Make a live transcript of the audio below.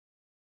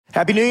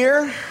Happy New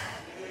Year.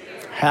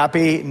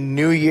 Happy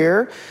New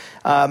Year.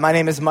 My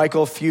name is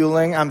Michael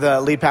Fueling. I'm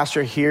the lead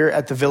pastor here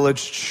at the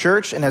Village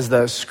Church. And as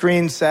the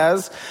screen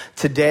says,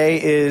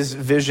 today is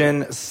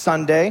Vision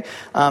Sunday.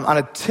 On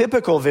a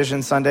typical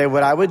Vision Sunday,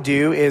 what I would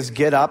do is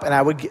get up and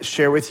I would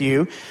share with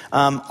you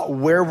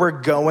where we're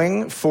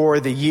going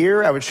for the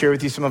year. I would share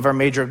with you some of our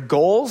major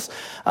goals.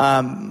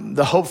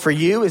 The hope for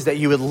you is that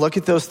you would look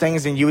at those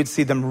things and you would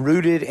see them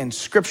rooted in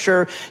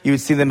Scripture. You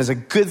would see them as a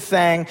good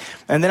thing.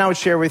 And then I would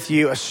share with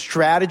you a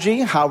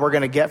strategy, how we're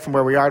going to get from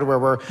where we are to where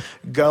we're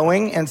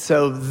going. And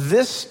so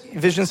this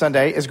Vision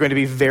Sunday is going to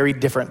be very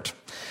different.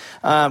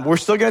 We're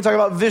still going to talk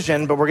about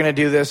vision, but we're going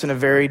to do this in a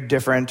very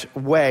different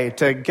way.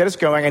 To get us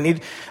going,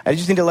 I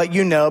just need to let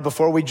you know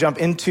before we jump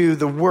into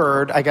the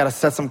Word, I got to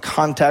set some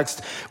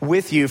context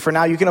with you. For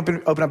now, you can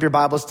open up your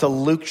Bibles to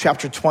Luke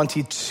chapter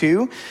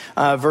 22,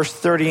 verse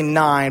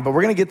 39, but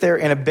we're going to get there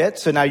in a bit,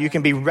 so now you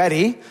can be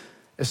ready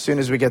as soon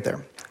as we get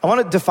there. I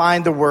want to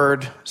define the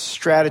word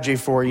strategy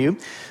for you.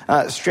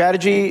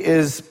 Strategy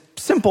is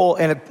simple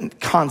in a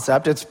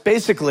concept. It's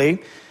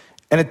basically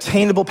an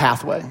attainable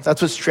pathway.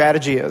 That's what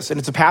strategy is. And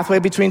it's a pathway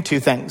between two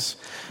things.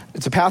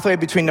 It's a pathway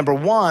between, number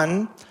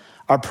one,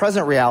 our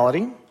present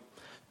reality,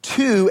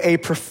 two, a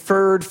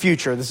preferred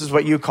future. This is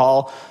what you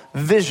call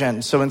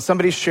vision. So when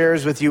somebody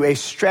shares with you a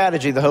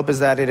strategy, the hope is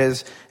that it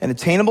is an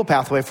attainable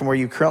pathway from where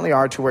you currently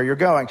are to where you're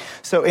going.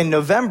 So in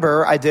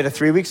November, I did a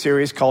 3-week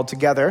series called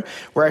Together,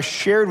 where I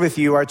shared with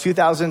you our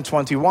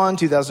 2021,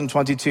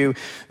 2022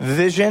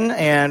 vision.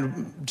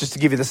 And just to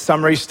give you the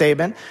summary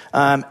statement,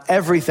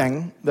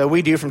 everything that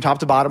we do from top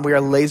to bottom, we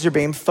are laser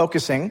beam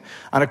focusing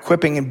on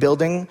equipping and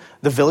building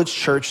the Village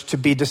Church to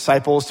be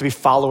disciples, to be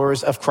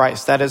followers of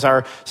Christ. That is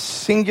our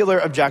singular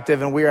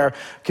objective, and we are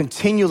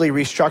continually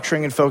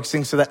restructuring and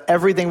focusing so that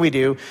everything we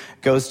do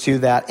goes to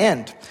that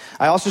end.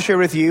 I also shared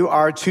with you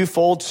our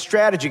twofold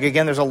strategy.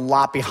 Again, there's a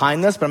lot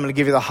behind this, but I'm going to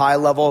give you the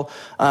high-level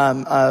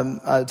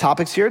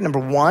topics here. Number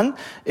one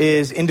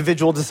is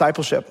individual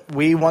discipleship.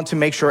 We want to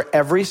make sure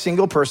every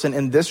single person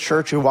in this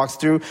church who walks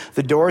through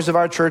the doors of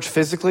our church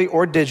physically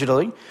or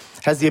digitally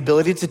has the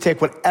ability to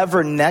take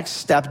whatever next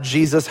step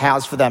Jesus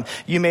has for them.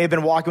 You may have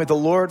been walking with the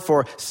Lord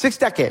for 6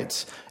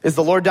 decades. Is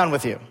the Lord done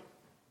with you?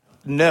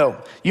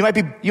 No. You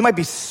might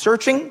be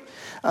searching,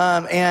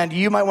 and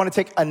you might want to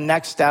take a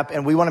next step,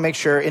 and we want to make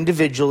sure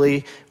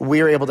individually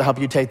we are able to help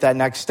you take that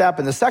next step.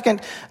 And the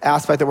second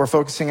aspect that we're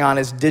focusing on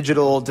is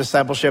digital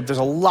discipleship. There's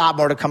a lot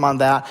more to come on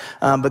that,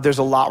 but there's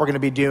a lot we're going to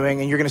be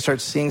doing, and you're going to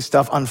start seeing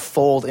stuff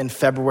unfold in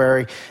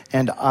February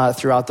and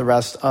throughout the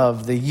rest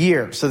of the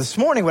year. So this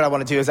morning, what I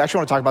want to do is actually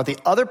want to talk about the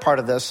other part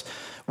of this,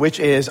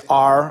 which is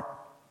our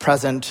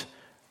present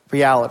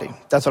reality.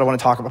 That's what I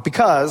want to talk about,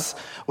 because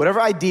whatever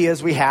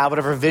ideas we have,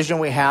 whatever vision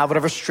we have,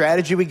 whatever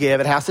strategy we give,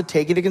 it has to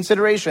take into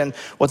consideration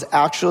what's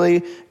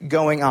actually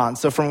going on.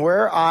 So from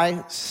where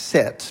I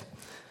sit,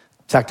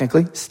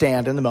 technically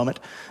stand in the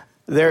moment,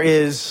 there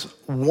is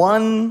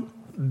one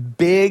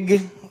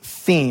big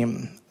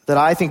theme that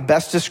I think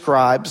best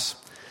describes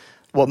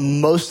what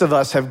most of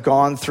us have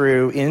gone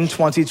through in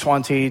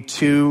 2020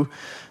 to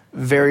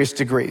various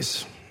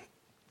degrees.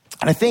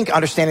 And I think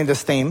understanding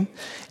this theme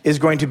is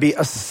going to be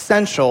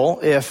essential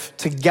if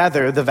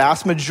together the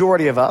vast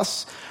majority of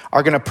us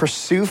are going to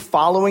pursue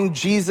following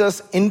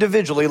Jesus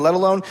individually, let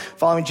alone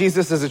following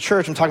Jesus as a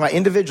church. I'm talking about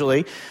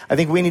individually. I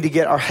think we need to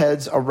get our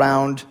heads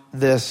around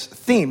this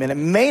theme. And it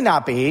may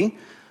not be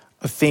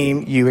a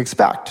theme you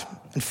expect.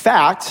 In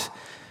fact,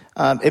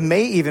 it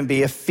may even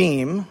be a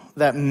theme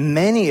that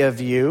many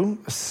of you,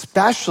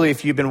 especially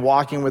if you've been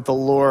walking with the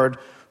Lord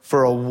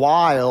for a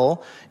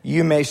while,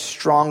 you may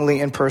strongly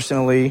and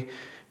personally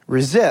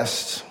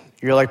resist.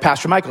 You're like,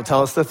 Pastor Michael,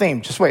 tell us the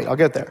theme. Just wait, I'll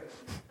get there.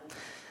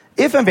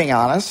 If I'm being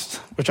honest,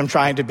 which I'm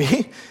trying to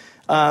be,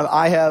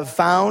 I have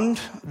found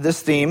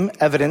this theme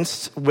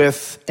evidenced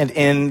with and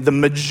in the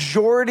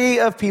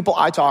majority of people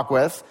I talk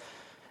with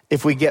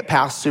if we get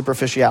past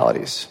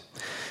superficialities.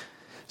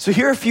 So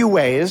here are a few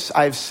ways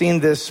I've seen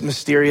this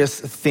mysterious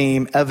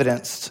theme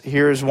evidenced.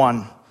 Here's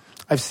one.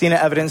 I've seen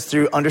it evidenced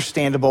through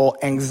understandable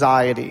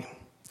anxiety.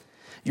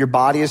 Your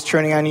body is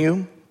turning on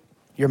you.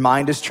 Your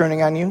mind is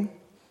turning on you.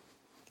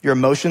 Your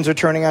emotions are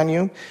turning on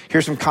you.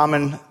 Here's some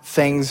common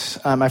things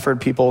I've heard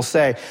people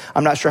say.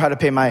 I'm not sure how to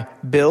pay my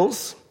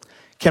bills.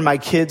 Can my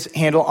kids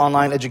handle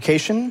online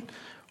education?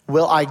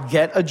 Will I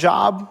get a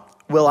job?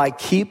 Will I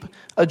keep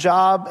a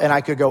job? And I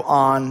could go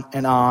on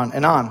and on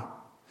and on.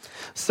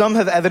 Some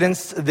have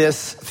evidenced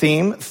this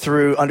theme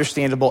through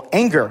understandable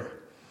anger.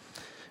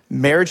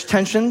 Marriage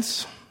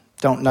tensions.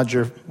 Don't nudge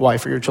your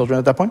wife or your children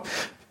at that point.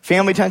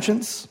 Family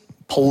tensions.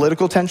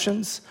 Political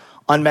tensions,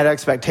 unmet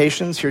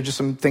expectations. Here are just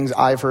some things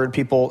I've heard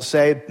people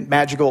say.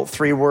 Magical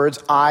 3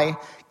 words, I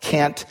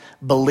can't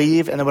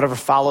believe. And then whatever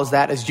follows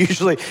that is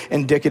usually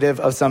indicative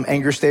of some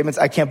anger statements.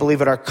 I can't believe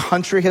what our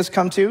country has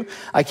come to.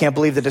 I can't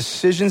believe the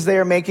decisions they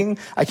are making.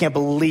 I can't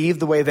believe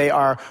the way they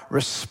are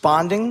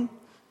responding.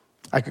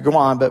 I could go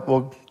on, but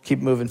we'll keep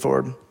moving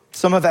forward.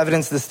 Some have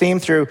evidenced this theme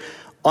through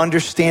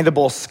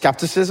understandable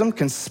skepticism,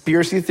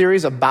 conspiracy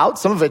theories about,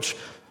 some of which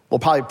will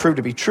probably prove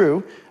to be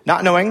true,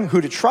 not knowing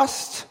who to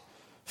trust,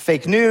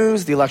 fake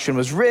news, the election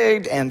was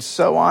rigged, and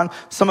so on.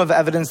 Some have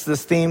evidenced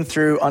this theme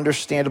through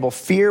understandable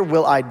fear.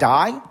 Will I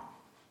die?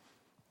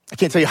 I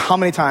can't tell you how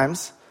many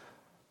times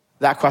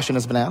that question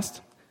has been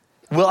asked.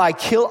 Will I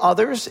kill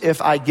others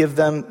if I give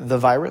them the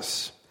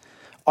virus?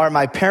 Are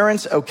my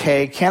parents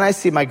okay? Can I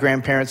see my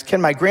grandparents?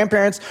 Can my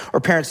grandparents or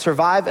parents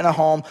survive in a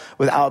home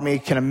without me?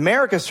 Can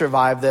America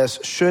survive this?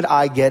 Should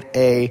I get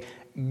a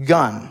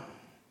gun?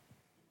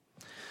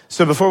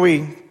 So before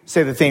we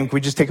say the theme, could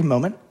we just take a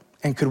moment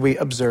and could we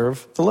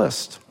observe the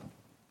list?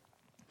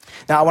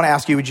 Now I want to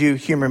ask you, would you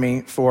humor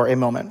me for a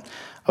moment?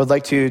 I would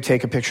like to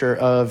take a picture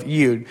of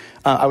you.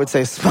 I would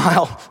say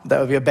smile. That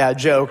would be a bad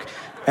joke.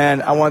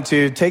 And I want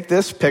to take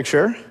this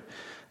picture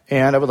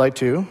and I would like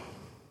to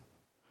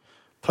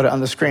put it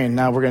on the screen.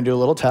 Now we're going to do a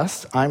little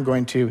test. I'm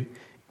going to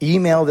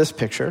email this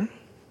picture.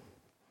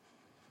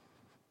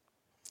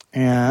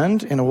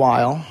 And in a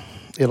while,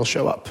 it'll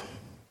show up.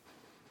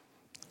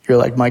 You're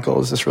like, Michael,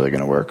 is this really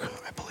going to work?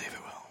 I believe it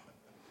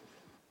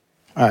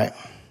will. All right.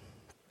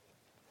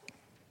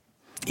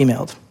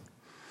 Emailed.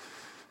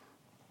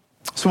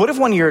 So what if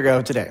 1 year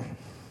ago today,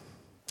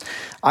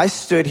 I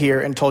stood here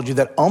and told you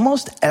that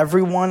almost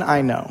everyone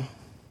I know,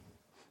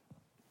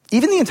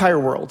 even the entire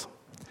world,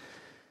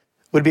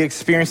 would be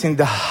experiencing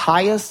the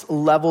highest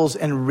levels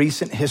in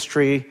recent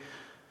history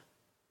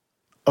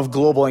of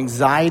global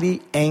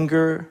anxiety,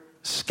 anger,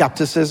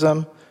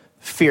 skepticism,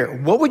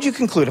 fear? What would you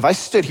conclude if I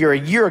stood here a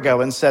year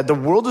ago and said the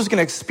world is going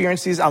to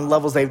experience these on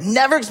levels they've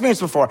never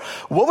experienced before?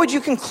 What would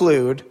you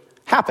conclude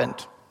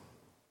happened?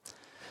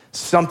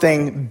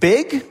 Something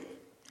big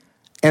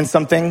and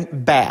something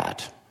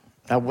bad.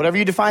 Now, whatever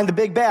you define the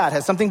big bad,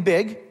 has something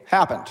big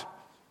happened?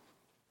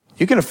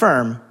 You can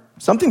affirm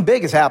something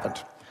big has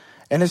happened.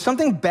 And has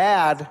something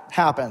bad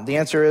happened? The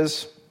answer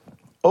is,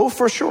 oh,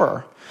 for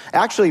sure.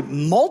 Actually,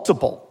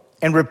 multiple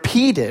and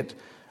repeated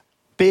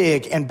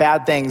big and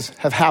bad things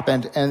have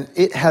happened, and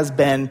it has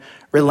been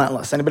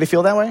relentless. Anybody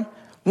feel that way?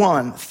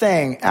 One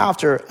thing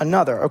after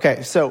another.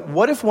 Okay, so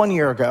what if 1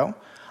 year ago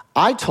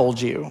I told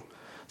you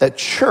that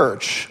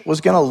church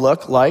was going to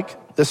look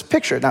like this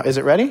picture? Now, is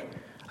it ready?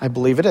 I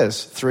believe it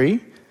is. 3.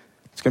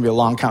 It's going to be a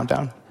long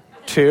countdown.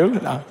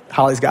 2. No,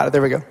 Holly's got it.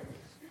 There we go.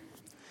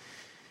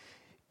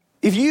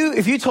 If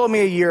you told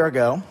me a year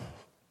ago,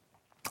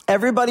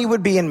 everybody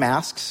would be in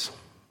masks,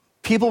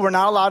 people were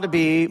not allowed to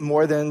be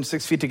more than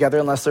 6 feet together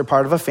unless they're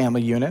part of a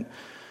family unit,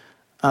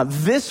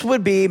 this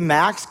would be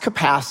max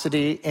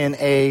capacity in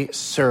a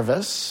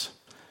service.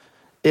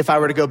 If I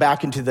were to go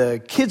back into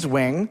the kids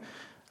wing,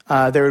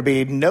 there would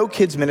be no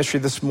kids ministry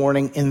this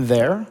morning in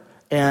there.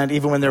 And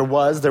even when there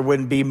was, there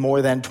wouldn't be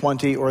more than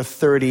 20 or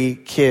 30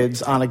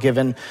 kids on a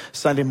given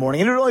Sunday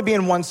morning. And it would only be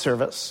in one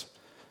service.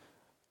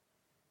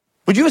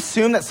 Would you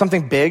assume that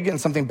something big and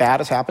something bad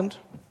has happened?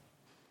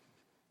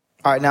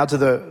 All right, now to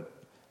the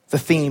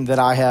theme that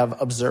I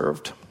have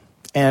observed.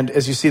 And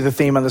as you see the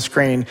theme on the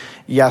screen,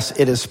 yes,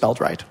 it is spelled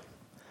right.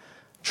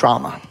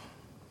 Trauma.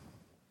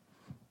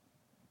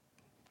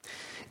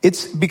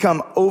 It's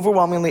become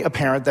overwhelmingly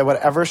apparent that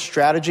whatever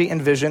strategy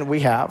and vision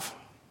we have,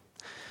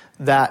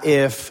 that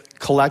if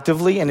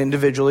collectively and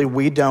individually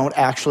we don't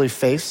actually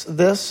face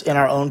this in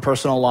our own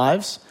personal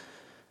lives,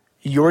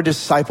 your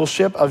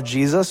discipleship of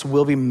Jesus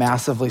will be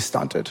massively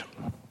stunted.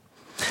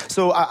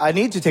 So I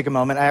need to take a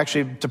moment,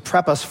 to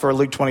prep us for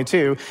Luke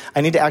 22,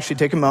 I need to actually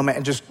take a moment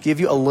and just give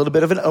you a little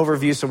bit of an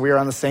overview so we are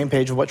on the same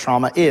page of what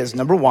trauma is.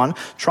 Number one,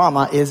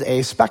 trauma is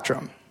a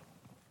spectrum.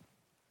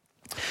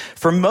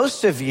 For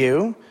most of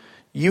you,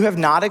 you have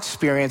not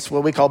experienced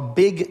what we call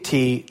big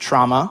T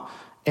trauma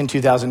in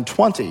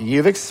 2020.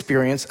 You've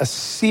experienced a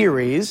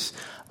series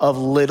of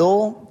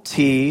little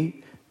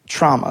t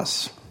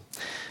traumas.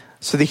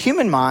 So the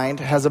human mind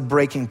has a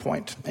breaking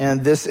point,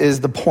 and this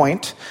is the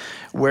point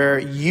where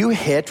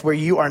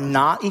you are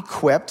not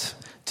equipped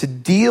to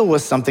deal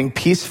with something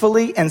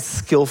peacefully and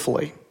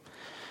skillfully.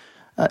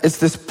 It's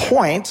this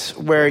point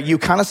where you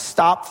kind of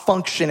stop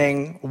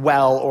functioning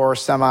well or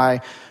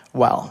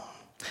semi-well.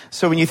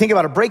 So when you think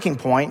about a breaking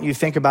point, you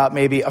think about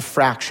maybe a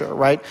fracture,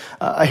 right?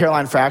 A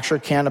hairline fracture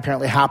can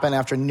apparently happen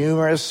after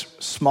numerous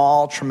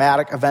small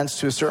traumatic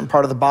events to a certain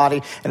part of the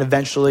body, and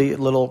eventually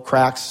little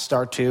cracks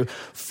start to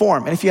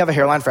form. And if you have a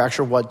hairline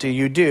fracture, what do?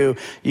 You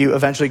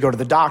eventually go to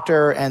the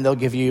doctor and they'll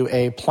give you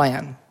a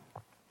plan.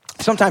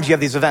 Sometimes you have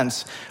these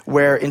events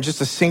where in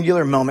just a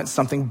singular moment,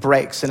 something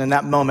breaks. And in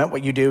that moment,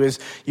 what you do is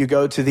you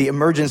go to the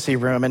emergency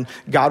room, and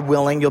God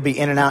willing, you'll be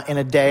in and out in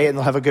a day, and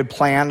they'll have a good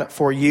plan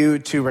for you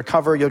to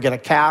recover. You'll get a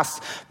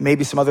cast,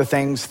 maybe some other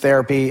things,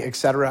 therapy,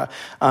 etc.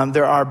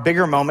 There are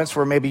bigger moments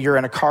where maybe you're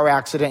in a car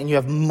accident and you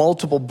have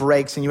multiple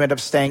breaks and you end up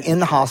staying in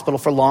the hospital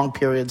for long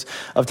periods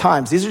of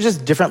times. These are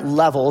just different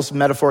levels,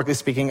 metaphorically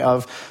speaking,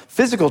 of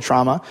physical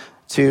trauma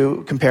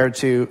compared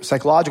to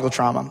psychological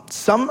trauma.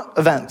 Some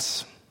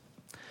events,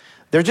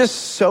 they're just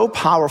so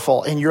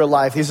powerful in your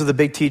life, these are the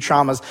big T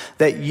traumas,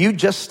 that you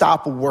just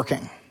stop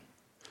working.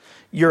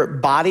 Your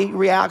body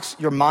reacts,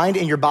 your mind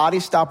and your body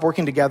stop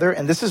working together,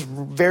 and this is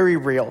very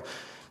real.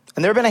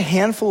 And there have been a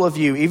handful of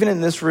you, even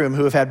in this room,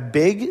 who have had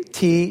big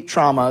T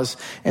traumas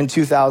in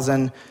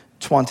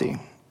 2020.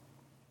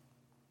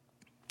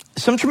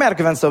 Some traumatic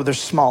events, though, they're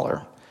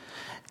smaller.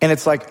 And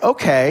it's like,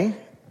 okay,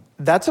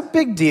 that's a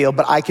big deal,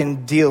 but I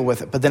can deal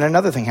with it. But then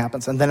another thing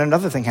happens, and then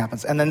another thing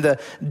happens. And then the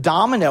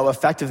domino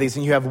effect of these,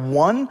 and you have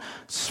one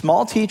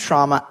small T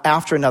trauma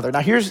after another.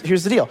 Now, here's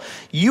the deal.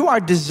 You are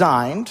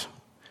designed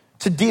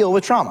to deal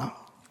with trauma.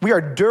 We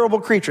are durable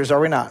creatures, are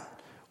we not?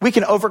 We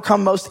can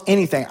overcome most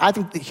anything. I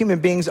think that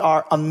human beings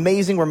are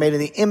amazing. We're made in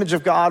the image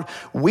of God.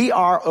 We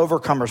are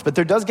overcomers. But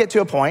there does get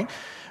to a point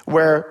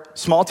where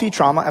small T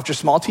trauma after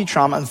small T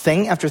trauma and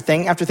thing after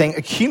thing after thing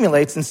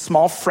accumulates and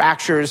small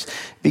fractures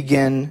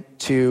begin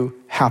to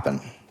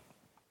happen.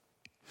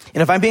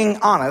 And if I'm being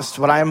honest,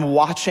 what I am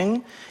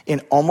watching in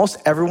almost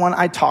everyone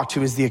I talk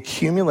to is the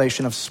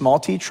accumulation of small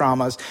T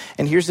traumas.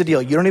 And here's the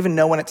deal. You don't even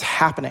know when it's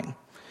happening.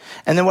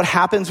 And then what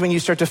happens when you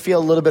start to feel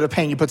a little bit of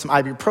pain? You put some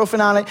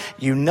ibuprofen on it,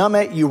 you numb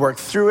it, you work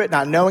through it,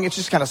 not knowing it's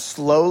just kind of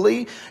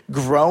slowly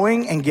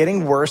growing and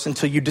getting worse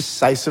until you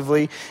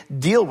decisively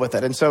deal with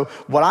it. And so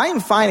what I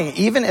am finding,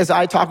 even as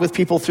I talk with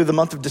people through the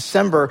month of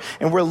December,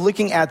 and we're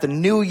looking at the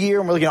new year,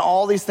 and we're looking at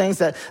all these things,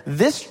 that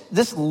this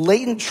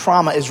latent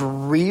trauma is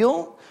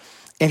real.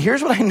 And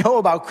here's what I know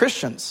about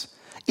Christians.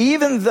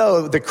 Even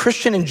though the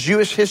Christian and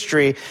Jewish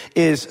history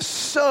is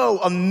so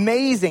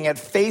amazing at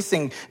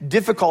facing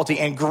difficulty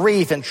and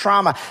grief and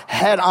trauma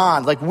head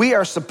on, like we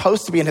are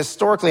supposed to be and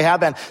historically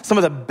have been some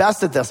of the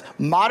best at this.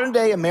 Modern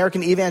day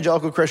American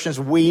evangelical Christians,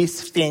 we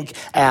stink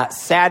at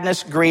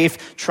sadness,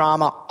 grief,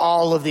 trauma,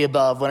 all of the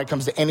above when it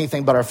comes to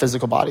anything but our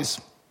physical bodies.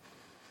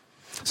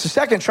 So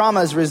second,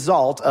 trauma is a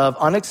result of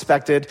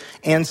unexpected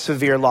and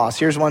severe loss.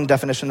 Here's one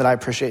definition that I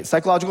appreciate.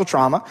 Psychological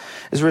trauma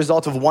is a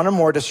result of one or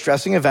more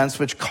distressing events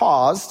which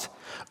caused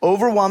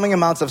overwhelming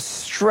amounts of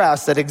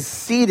stress that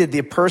exceeded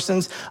the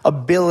person's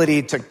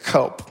ability to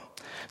cope.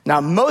 Now,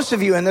 most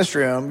of you in this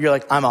room, you're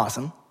like, I'm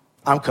awesome.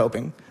 I'm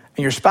coping.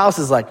 And your spouse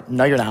is like,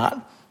 no, you're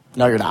not.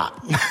 No, you're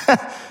not.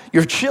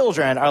 Your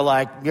children are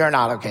like, you're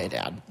not okay,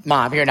 Dad.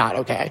 Mom, you're not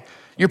okay.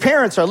 Your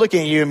parents are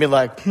looking at you and be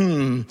like,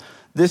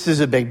 this is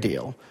a big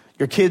deal.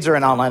 Your kids are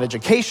in online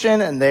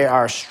education and they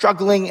are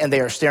struggling and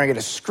they are staring at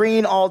a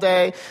screen all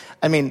day.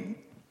 I mean,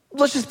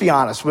 let's just be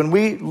honest. When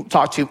we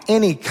talk to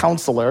any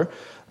counselor,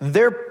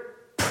 their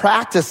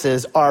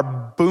practices are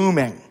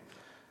booming.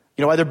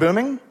 You know why they're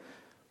booming?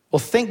 Well,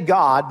 thank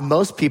God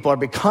most people are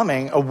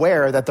becoming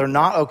aware that they're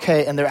not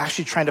okay and they're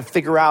actually trying to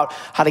figure out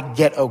how to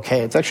get okay.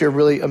 It's actually a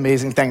really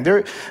amazing thing.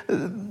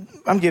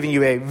 I'm giving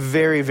you a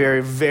very,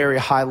 very, very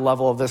high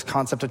level of this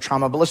concept of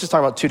trauma, but let's just talk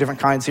about two different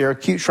kinds here.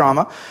 Acute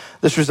trauma.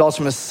 This results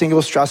from a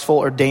single stressful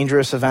or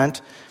dangerous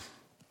event.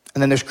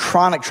 And then there's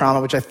chronic trauma,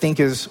 which I think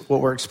is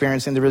what we're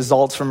experiencing. The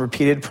results from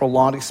repeated,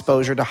 prolonged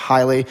exposure to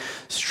highly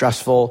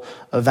stressful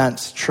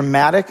events.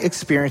 Traumatic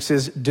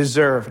experiences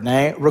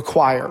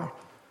require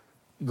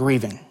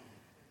grieving.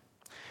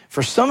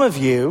 For some of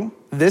you,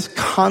 this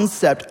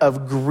concept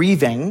of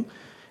grieving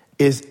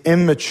is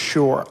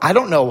immature. I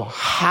don't know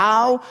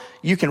how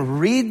you can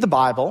read the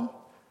Bible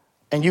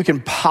and you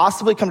can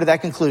possibly come to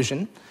that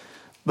conclusion,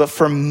 but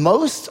for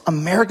most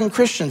American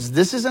Christians,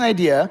 this is an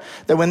idea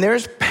that when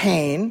there's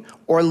pain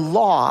or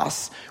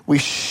loss, we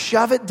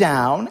shove it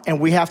down and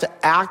we have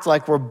to act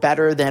like we're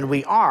better than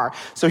we are.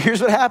 So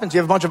here's what happens. You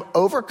have a bunch of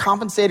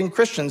overcompensating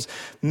Christians,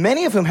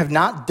 many of whom have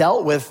not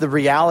dealt with the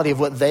reality of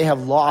what they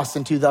have lost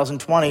in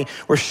 2020.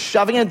 We're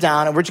shoving it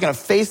down and we're just going to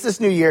face this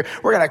new year.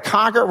 We're going to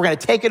conquer it. We're going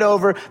to take it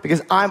over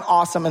because I'm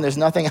awesome and there's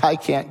nothing I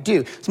can't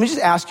do. So let me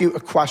just ask you a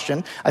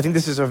question. I think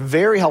this is a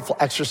very helpful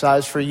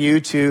exercise for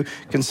you to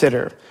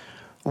consider.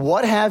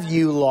 What have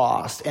you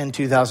lost in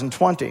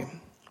 2020?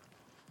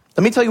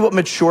 Let me tell you what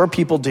mature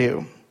people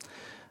do.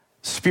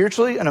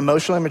 Spiritually and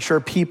emotionally mature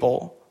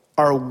people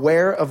are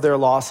aware of their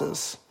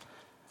losses.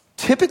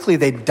 Typically,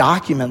 they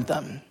document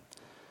them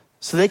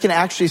so they can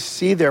actually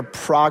see their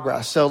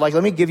progress. So,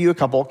 let me give you a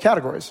couple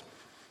categories.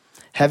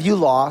 Have you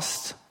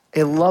lost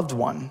a loved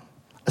one,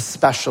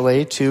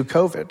 especially to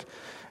COVID?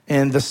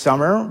 In the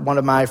summer, one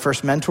of my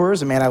first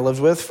mentors, a man I lived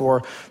with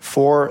for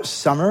 4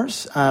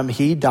 summers,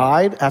 he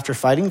died after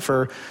fighting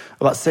for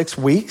about 6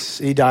 weeks.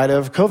 He died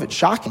of COVID.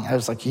 Shocking. I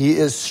was like, he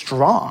is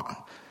strong.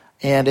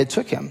 And it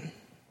took him.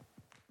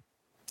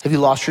 Have you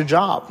lost your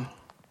job?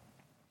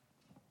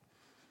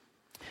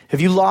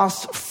 Have you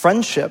lost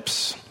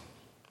friendships?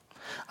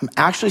 I'm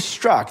actually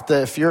struck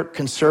that if you're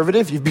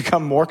conservative, you've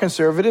become more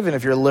conservative. And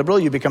if you're liberal,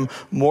 you become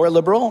more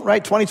liberal,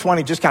 right?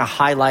 2020 just kind of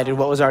highlighted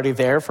what was already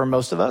there for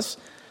most of us.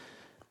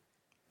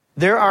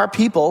 There are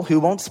people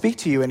who won't speak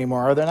to you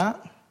anymore, are there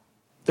not?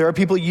 There are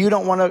people you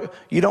don't want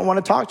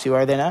to talk to,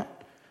 are they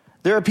not?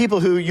 There are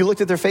people who you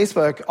looked at their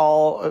Facebook,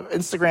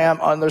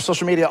 Instagram, on their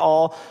social media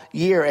all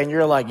year, and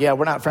you're like, yeah,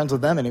 we're not friends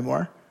with them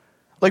anymore.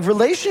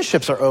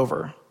 Relationships are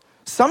over.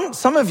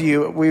 Some of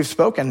you, we've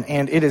spoken,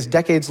 and it is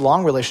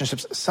decades-long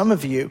relationships. Some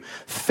of you,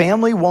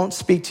 family won't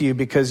speak to you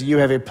because you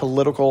have a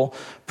political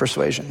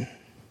persuasion.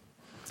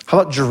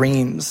 How about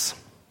dreams?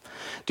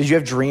 Did you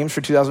have dreams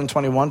for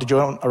 2021? Did you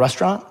own a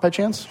restaurant by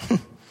chance?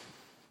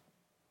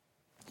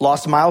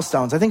 lost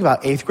milestones. I think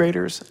about 8th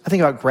graders. I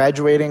think about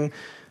graduating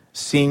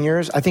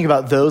seniors. I think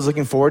about those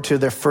looking forward to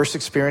their first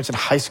experience in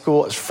high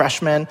school as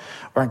freshmen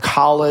or in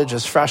college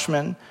as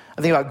freshmen.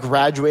 I think about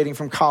graduating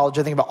from college.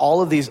 I think about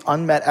all of these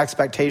unmet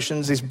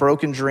expectations, these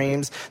broken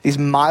dreams, these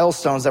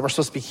milestones that were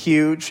supposed to be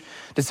huge.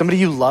 Did somebody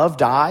you love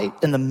die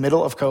in the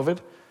middle of COVID?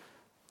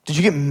 Did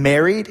you get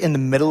married in the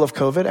middle of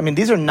COVID? I mean,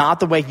 these are not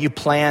the way you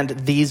planned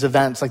these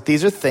events. Like,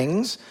 these are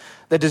things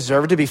that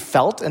deserve to be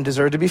felt and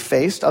deserve to be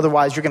faced.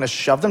 Otherwise, you're going to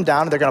shove them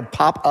down and they're going to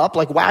pop up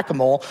like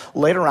whack-a-mole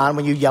later on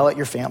when you yell at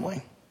your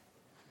family.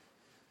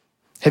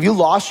 Have you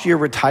lost your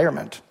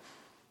retirement?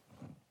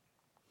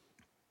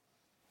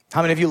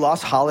 How many of you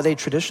lost holiday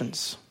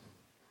traditions?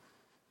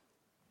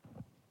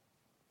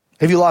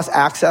 Have you lost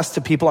access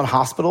to people in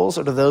hospitals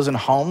or to those in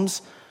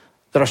homes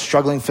that are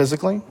struggling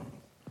physically?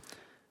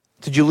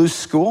 Did you lose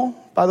school,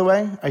 by the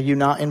way? Are you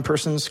not in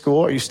person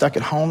school? Are you stuck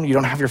at home? You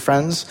don't have your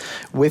friends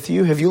with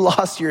you? Have you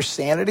lost your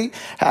sanity,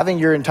 having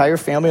your entire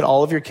family and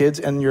all of your kids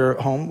in your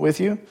home with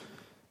you?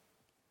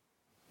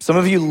 Some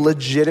of you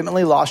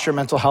legitimately lost your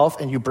mental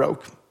health and you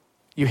broke.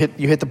 You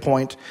hit the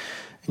point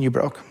and you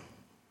broke.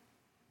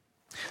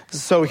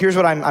 So here's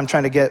what I'm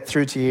trying to get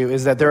through to you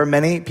is that there are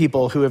many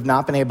people who have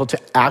not been able to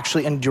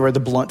actually endure the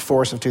blunt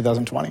force of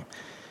 2020.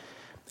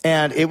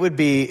 And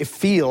it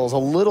feels a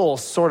little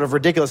sort of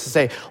ridiculous to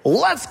say,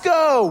 let's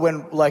go,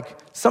 when like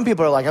some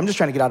people are like, I'm just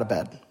trying to get out of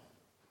bed.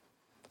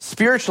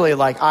 Spiritually,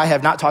 like, I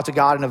have not talked to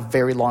God in a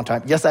very long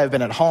time. Yes, I have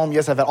been at home.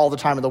 Yes, I've had all the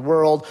time in the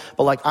world,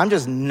 but like, I'm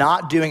just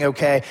not doing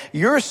okay.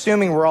 You're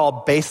assuming we're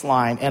all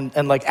baseline.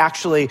 And like,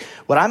 actually,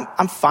 what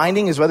I'm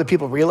finding is whether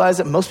people realize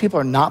it, most people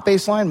are not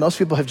baseline. Most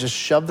people have just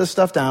shoved this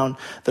stuff down.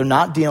 They're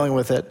not dealing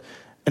with it.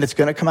 And it's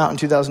going to come out in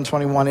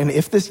 2021. And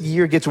if this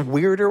year gets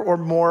weirder or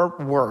more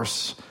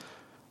worse,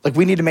 like,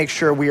 we need to make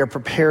sure we are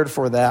prepared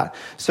for that.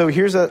 So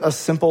here's a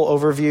simple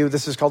overview.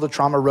 This is called the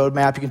trauma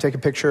roadmap. You can take a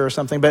picture or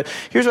something. But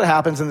here's what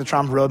happens in the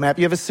trauma roadmap.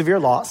 You have a severe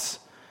loss,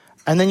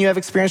 and then you have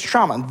experienced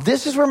trauma. And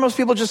this is where most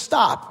people just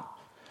stop.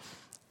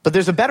 But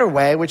there's a better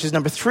way, which is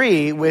number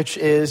 3, which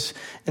is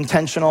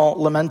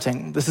intentional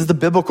lamenting. This is the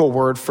biblical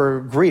word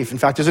for grief. In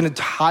fact, there's an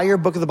entire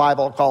book of the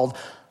Bible called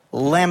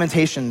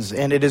Lamentations,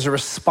 and it is a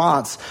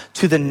response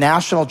to the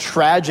national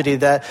tragedy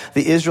that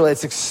the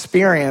Israelites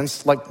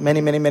experienced like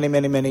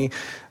many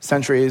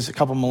centuries, a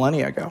couple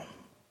millennia ago.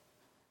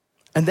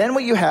 And then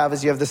what you have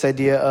is you have this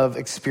idea of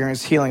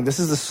experienced healing. This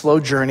is the slow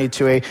journey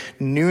to a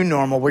new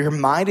normal where your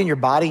mind and your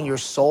body and your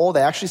soul,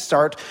 they actually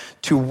start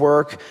to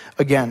work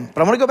again. But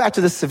I want to go back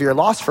to this severe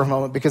loss for a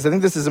moment because I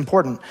think this is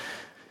important.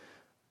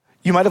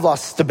 You might have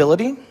lost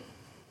stability,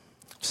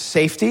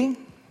 safety,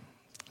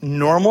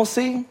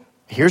 normalcy.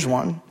 Here's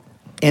one.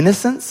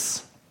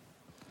 Innocence.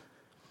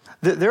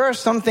 There are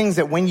some things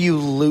that when you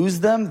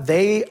lose them,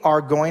 they are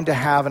going to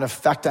have an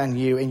effect on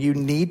you, and you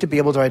need to be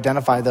able to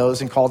identify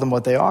those and call them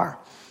what they are.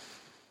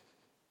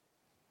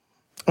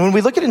 When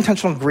we look at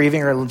intentional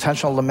grieving or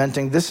intentional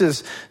lamenting, this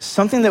is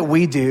something that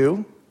we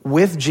do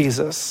with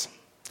Jesus.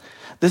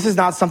 This is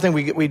not something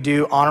we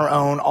do on our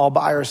own, all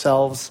by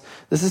ourselves.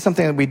 This is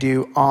something that we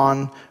do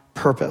on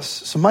purpose.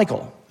 So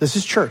Michael, this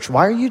is church.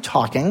 Why are you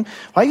talking?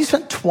 Why you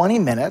spent 20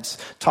 minutes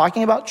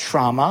talking about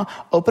trauma?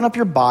 Open up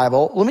your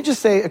Bible. Let me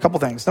just say a couple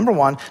things. Number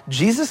 1,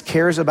 Jesus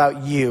cares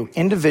about you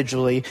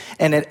individually,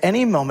 and at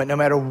any moment, no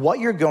matter what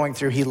you're going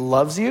through, he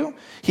loves you.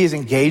 He is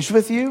engaged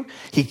with you.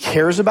 He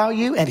cares about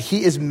you, and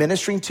he is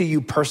ministering to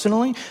you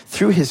personally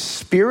through his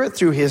Spirit,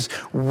 through his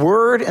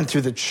word, and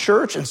through the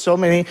church, and so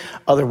many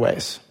other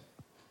ways.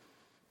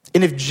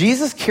 And if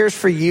Jesus cares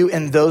for you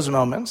in those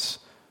moments,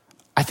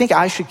 I think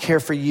I should care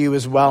for you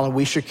as well, and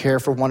we should care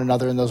for one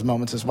another in those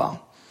moments as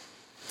well.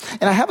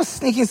 And I have a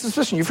sneaking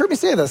suspicion. You've heard me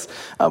say this.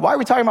 Why are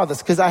we talking about this?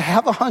 Because I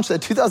have a hunch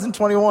that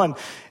 2021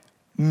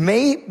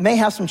 may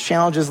have some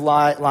challenges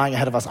lying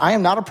ahead of us. I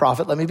am not a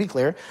prophet, let me be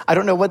clear. I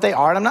don't know what they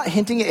are, and I'm not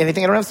hinting at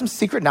anything. I don't have some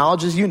secret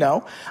knowledge, as you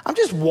know. I'm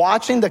just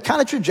watching the kind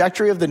of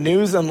trajectory of the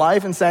news and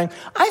life and saying,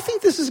 I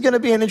think this is going to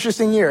be an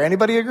interesting year.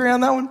 Anybody agree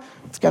on that one?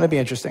 It's going to be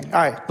interesting. All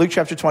right, Luke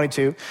chapter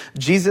 22.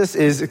 Jesus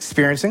is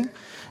experiencing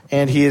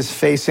and he is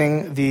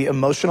facing the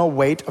emotional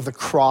weight of the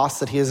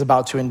cross that he is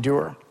about to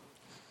endure.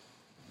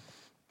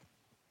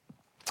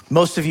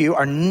 Most of you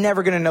are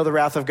never going to know the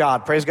wrath of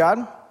God. Praise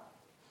God.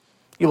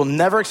 You will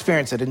never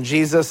experience it. And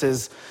Jesus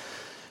is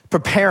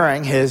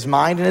preparing his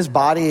mind and his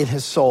body and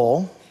his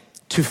soul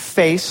to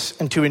face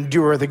and to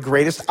endure the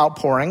greatest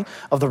outpouring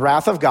of the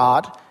wrath of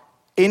God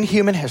in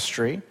human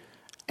history.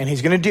 And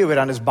he's going to do it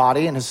on his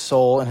body and his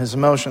soul and his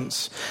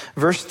emotions.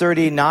 Verse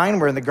 39,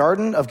 we're in the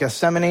Garden of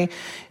Gethsemane,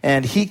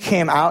 and he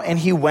came out and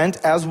he went,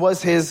 as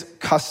was his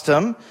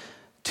custom,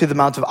 to the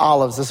Mount of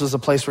Olives. This was a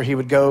place where he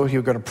would go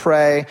to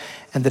pray,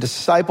 and the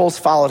disciples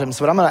followed him.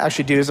 So what I'm going to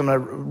actually do is I'm going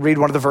to read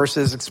one of the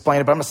verses,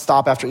 explain it, but I'm going to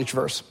stop after each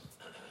verse.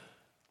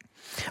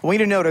 I want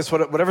you to notice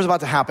whatever's about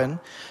to happen,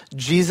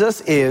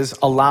 Jesus is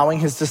allowing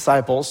his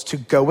disciples to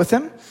go with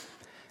him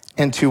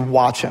and to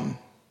watch him.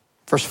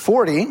 Verse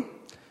 40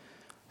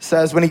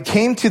 says, when he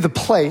came to the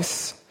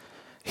place,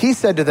 he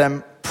said to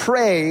them,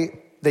 pray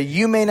that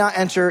you may not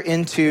enter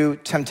into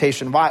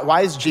temptation.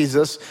 Why is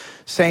Jesus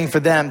saying for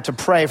them to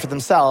pray for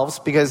themselves?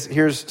 Because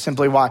here's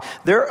simply why.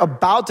 They're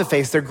about to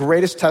face their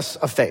greatest test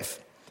of faith.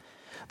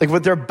 Like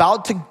what they're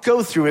about to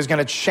go through is going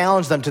to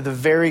challenge them to the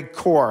very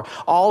core.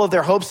 All of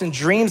their hopes and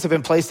dreams have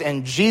been placed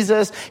in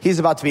Jesus. He's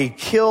about to be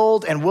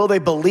killed. And will they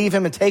believe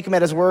him and take him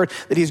at his word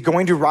that he's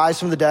going to rise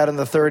from the dead on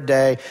the third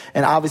day?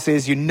 And obviously,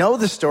 as you know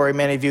the story,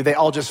 many of you, they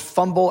all just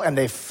fumble and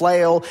they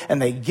flail and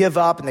they give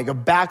up and they go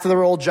back to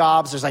their old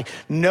jobs. There's like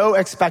no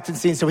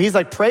expectancy. And so he's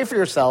like, pray for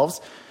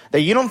yourselves that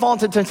you don't fall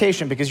into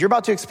temptation because you're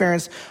about to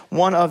experience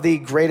one of the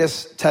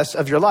greatest tests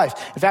of your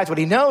life. In fact, what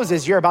he knows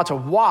is you're about to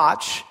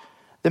watch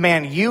the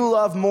man you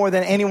love more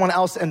than anyone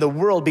else in the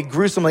world be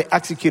gruesomely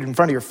executed in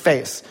front of your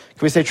face.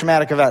 Can we say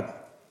traumatic event?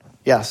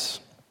 Yes.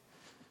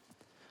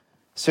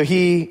 So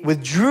he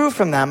withdrew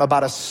from them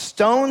about a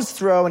stone's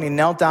throw and he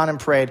knelt down and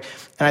prayed.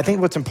 And I think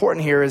what's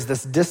important here is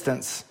this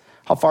distance.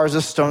 How far is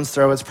a stone's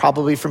throw? It's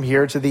probably from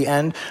here to the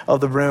end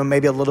of the room,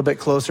 maybe a little bit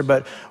closer.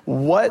 But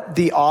what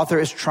the author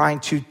is trying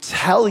to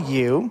tell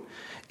you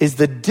is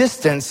the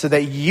distance so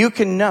that you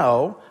can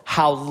know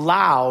how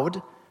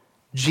loud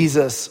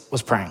Jesus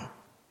was praying.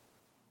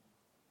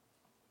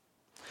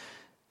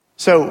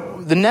 So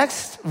the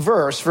next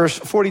verse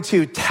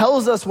 42,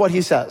 tells us what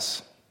he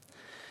says.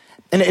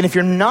 And if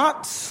you're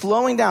not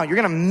slowing down, you're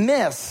going to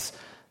miss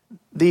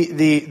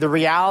the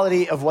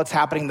reality of what's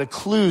happening, the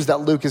clues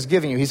that Luke is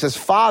giving you. He says,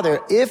 Father,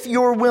 if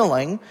you're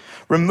willing,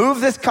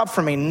 remove this cup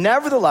from me.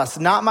 Nevertheless,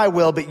 not my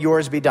will, but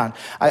yours be done.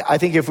 I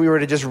think if we were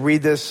to just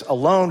read this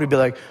alone, we'd be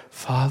like,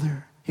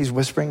 Father, he's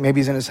whispering, maybe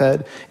he's in his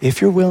head.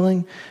 If you're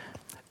willing.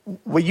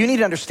 What you need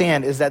to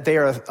understand is that they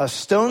are a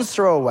stone's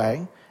throw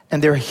away,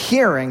 and they're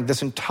hearing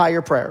this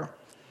entire prayer.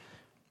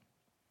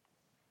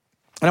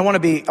 And I want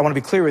to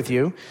be clear with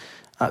you.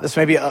 This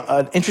may be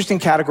an interesting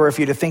category for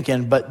you to think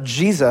in, but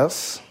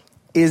Jesus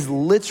is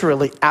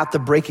literally at the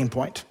breaking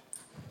point.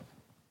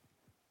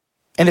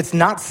 And it's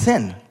not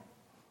sin.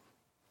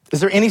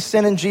 Is there any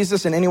sin in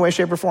Jesus in any way,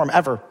 shape, or form?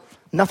 Ever?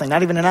 Nothing,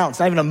 not even an ounce,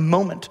 not even a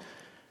moment.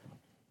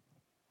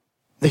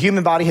 The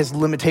human body has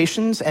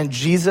limitations, and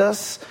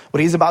Jesus,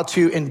 what he's about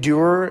to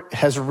endure,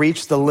 has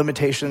reached the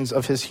limitations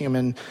of his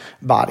human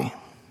body.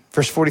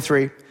 Verse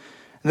 43, and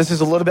this is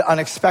a little bit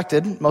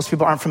unexpected. Most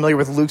people aren't familiar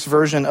with Luke's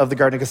version of the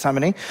Garden of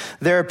Gethsemane.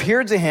 There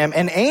appeared to him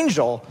an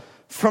angel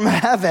from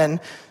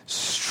heaven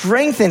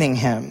strengthening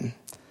him.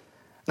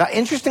 Now,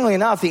 interestingly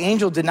enough, the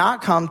angel did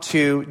not come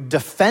to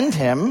defend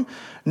him,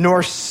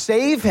 nor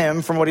save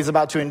him from what he's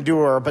about to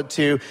endure, but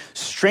to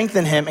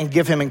strengthen him and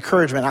give him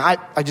encouragement.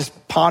 I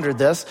just pondered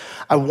this.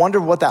 I wonder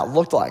what that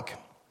looked like.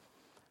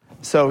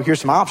 So here's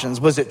some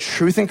options. Was it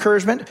truth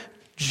encouragement?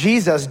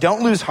 Jesus,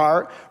 don't lose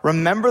heart.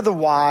 Remember the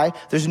why.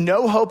 There's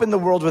no hope in the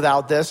world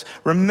without this.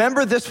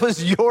 Remember, this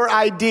was your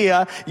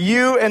idea.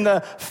 You and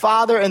the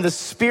Father and the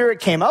Spirit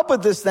came up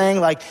with this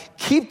thing. Like,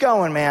 keep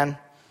going, man.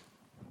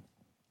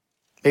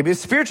 Maybe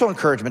it's spiritual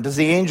encouragement. Does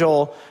the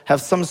angel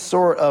have some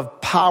sort of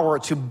power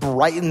to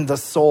brighten the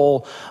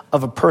soul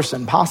of a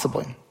person?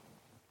 Possibly.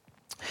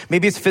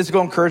 Maybe it's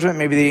physical encouragement.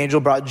 Maybe the angel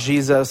brought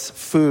Jesus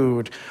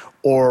food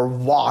or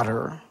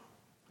water.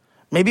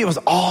 Maybe it was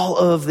all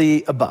of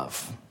the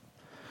above.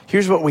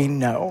 Here's what we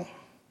know.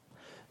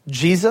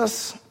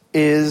 Jesus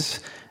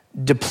is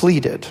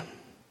depleted.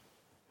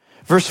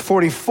 Verse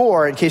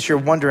 44, in case you're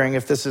wondering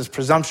if this is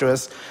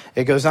presumptuous,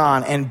 it goes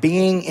on, and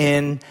being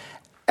in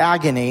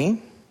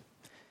agony,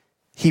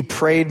 he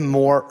prayed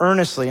more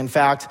earnestly. In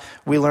fact,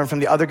 we learn from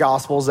the other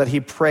Gospels that he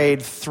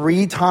prayed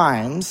 3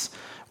 times,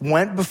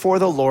 went before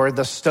the Lord,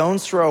 the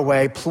stone's throw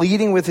away,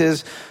 pleading with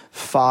his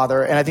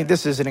Father. And I think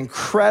this is an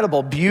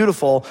incredible,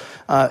 beautiful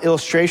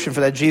illustration for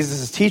that Jesus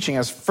is teaching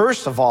us.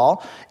 First of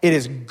all, it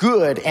is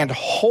good and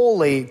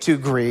holy to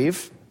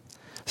grieve.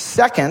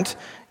 Second,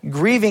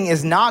 grieving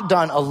is not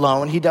done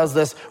alone. He does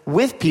this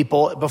with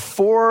people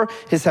before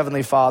his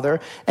heavenly Father.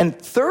 And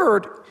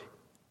third,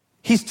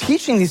 he's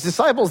teaching these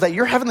disciples that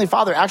your heavenly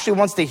Father actually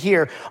wants to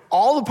hear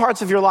all the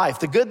parts of your life,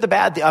 the good, the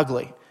bad, the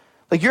ugly.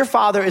 Like your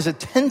Father is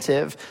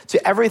attentive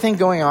to everything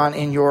going on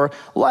in your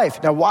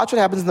life. Now watch what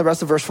happens in the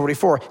rest of verse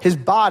 44. His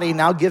body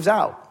now gives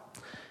out,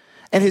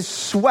 and his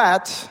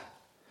sweat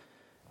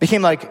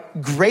became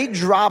like great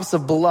drops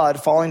of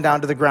blood falling down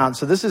to the ground.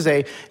 So this is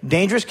a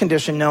dangerous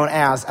condition known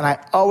as, and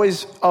I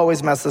always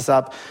mess this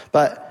up,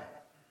 but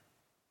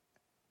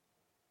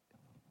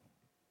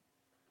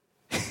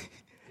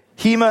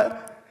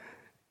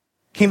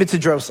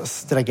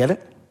hematidrosis. Did I get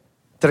it?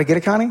 Did I get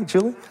it, Connie?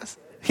 Julie? Yes.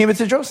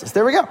 Hematidrosis.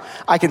 There we go.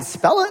 I can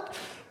spell it.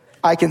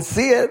 I can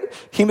see it.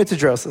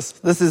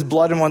 Hematidrosis. This is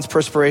blood in one's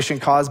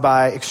perspiration caused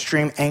by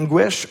extreme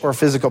anguish or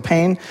physical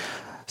pain.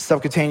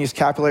 Subcutaneous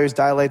capillaries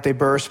dilate, they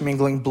burst,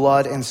 mingling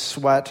blood and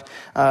sweat.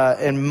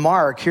 In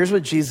Mark, here's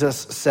what Jesus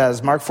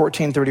says. Mark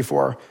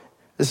 14:34.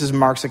 This is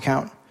Mark's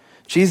account.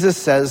 Jesus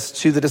says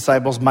to the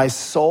disciples, "My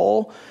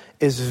soul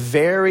is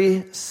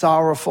very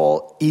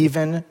sorrowful,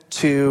 even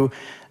to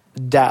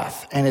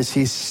death." And as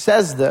he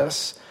says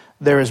this,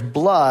 there is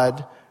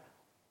blood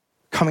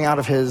coming out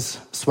of his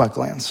sweat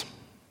glands.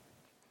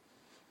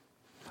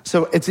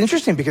 So it's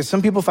interesting because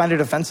some people find it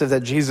offensive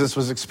that Jesus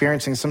was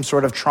experiencing some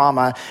sort of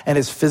trauma and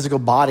his physical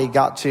body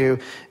got to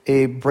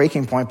a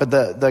breaking point. But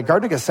the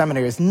Garden of Gethsemane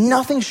is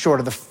nothing short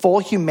of the full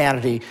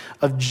humanity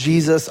of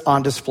Jesus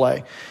on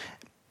display.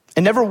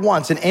 And never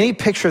once in any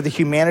picture of the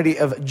humanity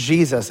of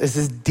Jesus is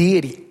his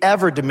deity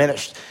ever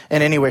diminished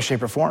in any way,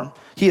 shape, or form.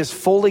 He is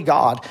fully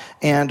God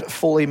and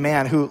fully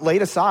man who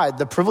laid aside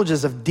the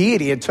privileges of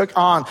deity and took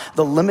on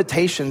the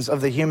limitations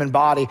of the human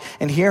body.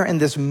 And here in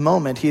this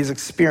moment, he is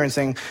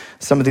experiencing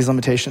some of these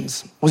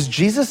limitations. Was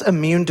Jesus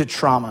immune to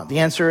trauma? The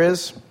answer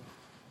is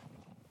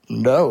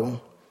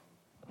no.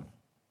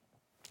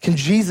 Can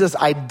Jesus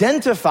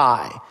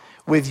identify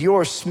with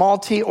your small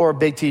t or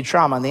big T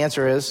trauma? And the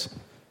answer is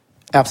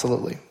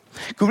absolutely.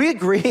 Could we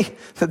agree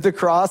that the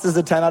cross is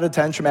a 10 out of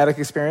 10 traumatic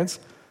experience?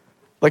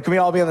 Like, can we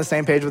all be on the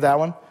same page with that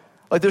one?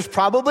 Like, there's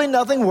probably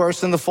nothing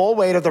worse than the full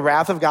weight of the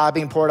wrath of God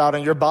being poured out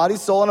on your body,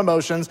 soul, and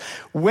emotions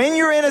when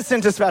you're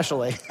innocent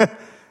especially.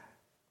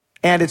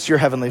 And it's your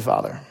heavenly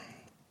Father.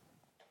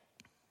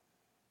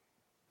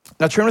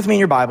 Now turn with me in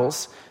your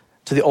Bibles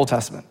to the Old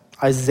Testament,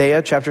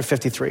 Isaiah chapter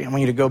 53. I want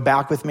you to go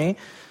back with me.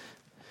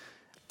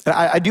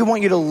 I do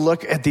want you to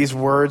look at these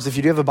words. If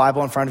you do have a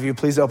Bible in front of you,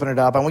 please open it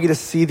up. I want you to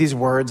see these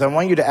words. I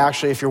want you to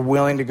actually, if you're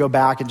willing, to go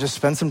back and just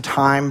spend some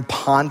time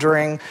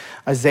pondering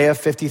Isaiah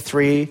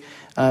 53.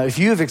 If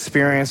you have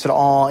experienced at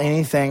all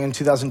anything in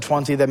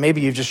 2020 that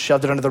maybe you've just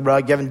shoved it under the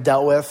rug, you haven't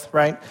dealt with,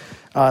 right?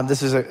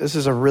 This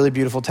is a really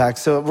beautiful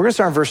text. So we're going to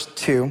start in verse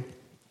 2.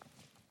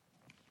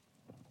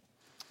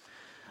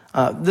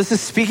 This is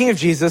speaking of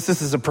Jesus.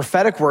 This is a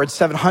prophetic word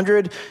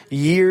 700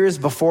 years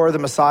before the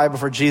Messiah,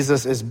 before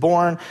Jesus is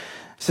born.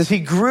 It says he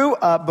grew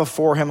up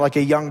before him like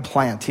a young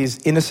plant. He's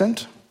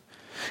innocent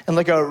and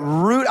like a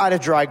root out of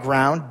dry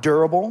ground,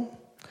 durable.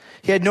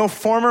 He had no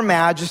form or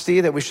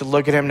majesty that we should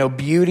look at him, no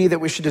beauty that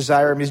we should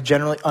desire him. He's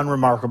generally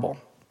unremarkable.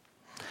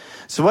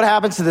 So what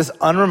happens to this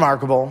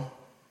unremarkable,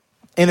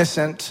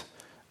 innocent,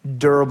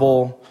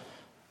 durable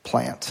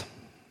plant?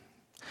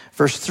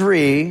 Verse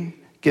 3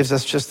 gives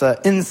us just an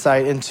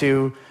insight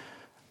into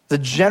the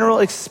general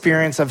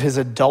experience of his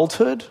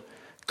adulthood,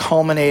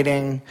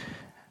 culminating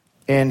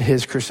in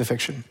his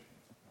crucifixion.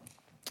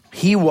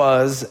 He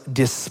was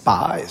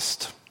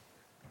despised.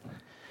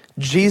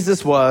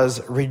 Jesus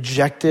was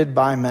rejected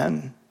by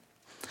men.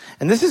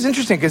 And this is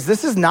interesting because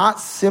this is not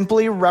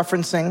simply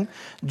referencing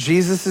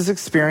Jesus'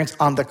 experience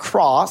on the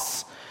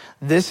cross.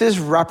 This is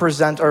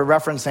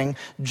referencing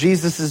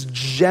Jesus'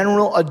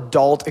 general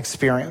adult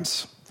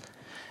experience.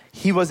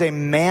 He was a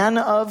man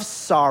of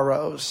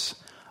sorrows,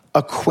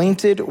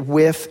 acquainted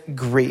with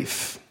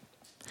grief.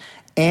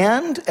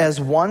 And as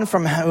one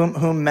from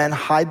whom men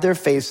hide their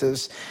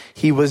faces,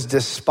 he was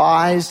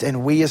despised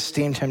and we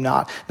esteemed him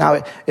not.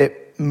 Now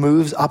it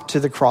moves up to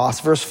the cross.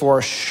 Verse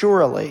 4,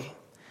 surely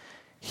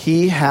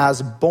he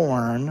has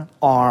borne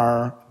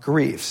our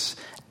griefs,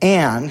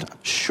 and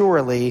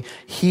surely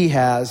he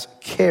has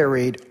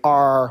carried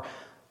our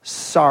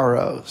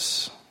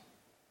sorrows.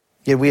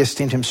 Yet we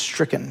esteemed him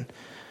stricken,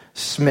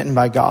 smitten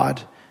by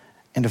God,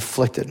 and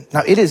afflicted.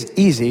 Now it is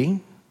easy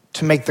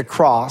to make the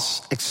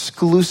cross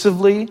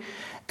exclusively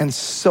and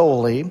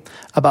solely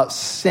about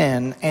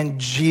sin and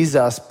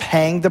Jesus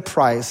paying the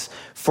price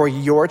for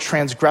your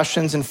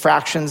transgressions,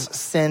 infractions,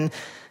 sin,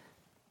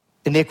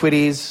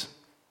 iniquities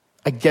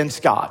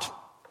against God.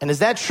 And is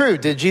that true?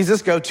 Did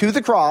Jesus go to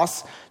the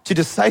cross to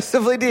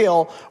decisively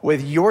deal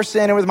with your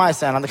sin and with my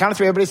sin? On the count of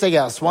three, everybody say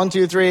yes. 1,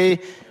 2, 3,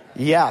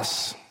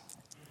 yes.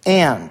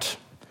 And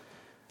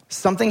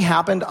something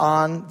happened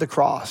on the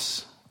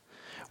cross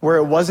where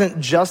it wasn't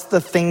just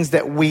the things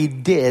that we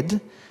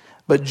did,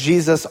 but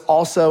Jesus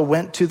also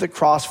went to the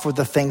cross for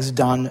the things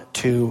done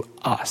to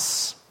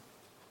us.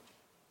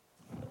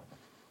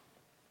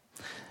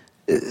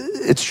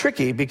 It's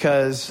tricky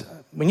because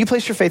when you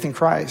place your faith in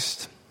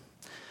Christ,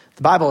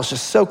 the Bible is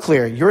just so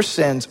clear. Your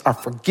sins are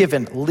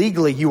forgiven.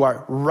 Legally, you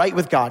are right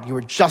with God. You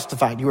are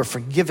justified. You are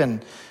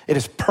forgiven. It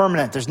is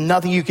permanent. There's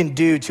nothing you can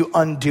do to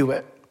undo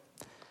it.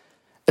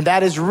 And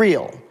that is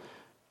real.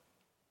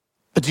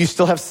 But do you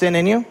still have sin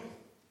in you?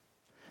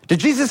 Did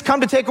Jesus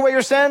come to take away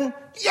your sin?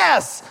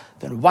 Yes.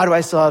 Then why do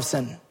I still have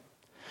sin?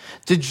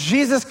 Did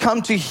Jesus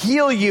come to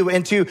heal you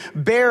and to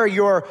bear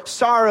your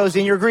sorrows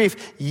and your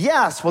grief?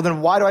 Yes. Well,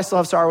 then why do I still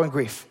have sorrow and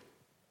grief?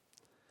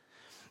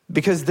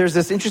 Because there's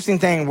this interesting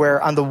thing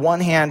where on the one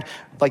hand,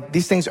 like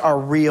these things are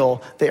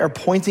real. They are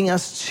pointing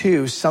us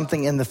to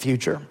something in the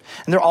future.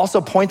 And they're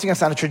also pointing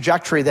us on a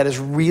trajectory that is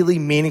really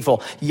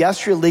meaningful.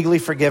 Yes, you're legally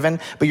forgiven,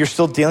 but you're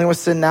still dealing with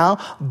sin now.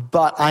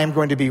 But I am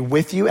going to be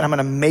with you and I'm going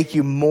to make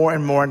you more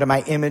and more into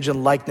my image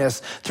and likeness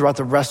throughout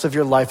the rest of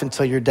your life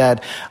until you're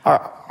dead.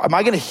 Am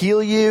I going to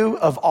heal you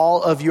of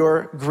all of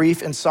your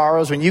grief and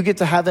sorrows? When you get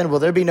to heaven, will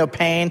there be no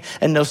pain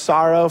and no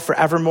sorrow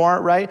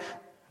forevermore, right?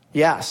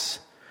 Yes.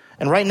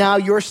 And right now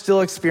you're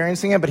still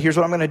experiencing it, but here's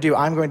what I'm going to do.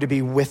 I'm going to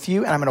be with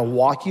you and I'm going to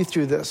walk you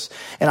through this.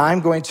 And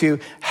I'm going to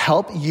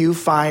help you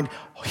find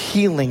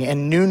healing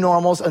and new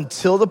normals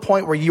until the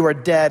point where you are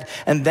dead,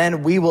 and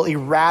then we will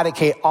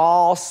eradicate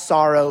all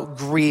sorrow,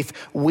 grief,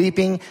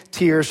 weeping,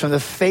 tears from the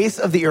face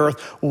of the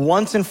earth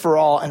once and for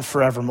all and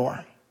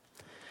forevermore.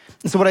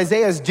 And so what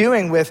Isaiah is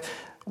doing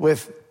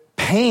with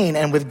pain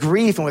and with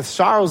grief and with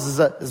sorrows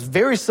is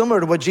very similar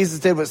to what Jesus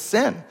did with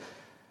sin.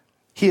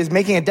 He is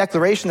making a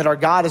declaration that our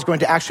God is going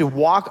to actually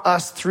walk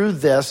us through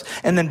this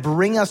and then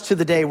bring us to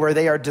the day where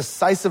they are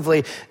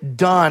decisively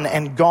done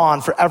and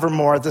gone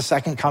forevermore at the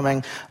second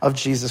coming of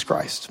Jesus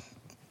Christ.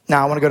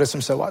 Now, I want to go to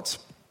some so whats.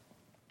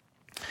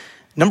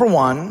 Number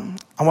one,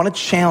 I want to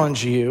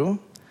challenge you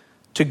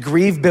to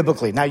grieve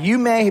biblically. Now, you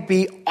may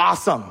be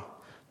awesome.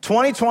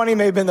 2020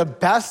 may have been the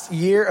best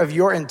year of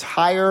your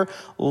entire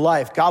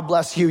life. God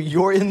bless you.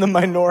 You're in the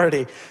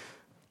minority.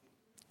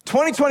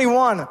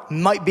 2021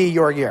 might be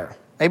your year.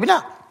 Maybe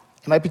not.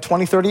 It might be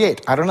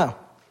 2038. I don't know.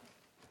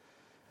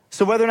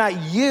 So whether or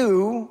not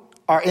you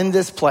are in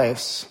this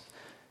place,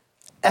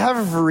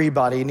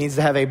 everybody needs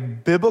to have a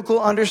biblical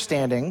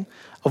understanding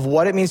of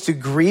what it means to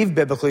grieve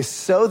biblically,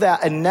 so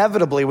that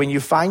inevitably when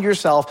you find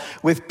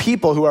yourself with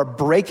people who are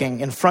breaking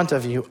in front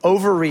of you,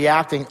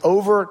 overreacting,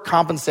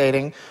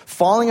 overcompensating,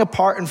 falling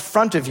apart in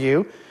front of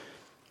you,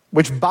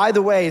 which by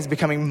the way is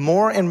becoming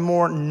more and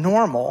more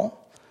normal,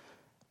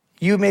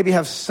 you maybe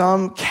have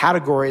some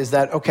categories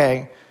that,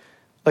 okay,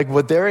 like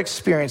what they're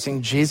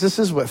experiencing, Jesus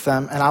is with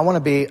them, and I want to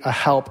be a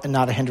help and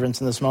not a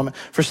hindrance in this moment.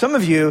 For some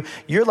of you,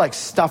 you're like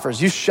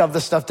stuffers. You shove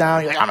this stuff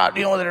down. You're like, I'm not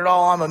dealing with it at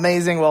all. I'm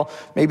amazing. Well,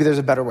 maybe there's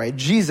a better way.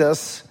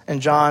 Jesus,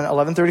 in John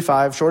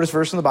 11:35, shortest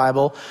verse in the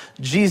Bible,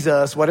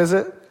 Jesus, what is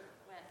it?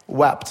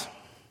 Wept.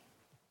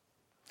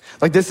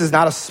 Like this is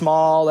not a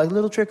small, like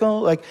little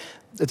trickle. Like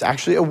it's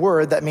actually a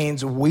word that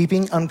means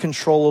weeping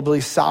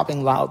uncontrollably,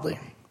 sobbing loudly.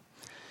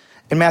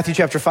 In Matthew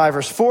chapter 5,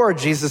 verse 4,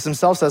 Jesus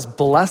himself says,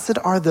 blessed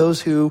are those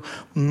who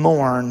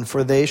mourn,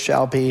 for they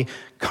shall be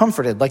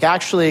comforted. Like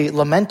actually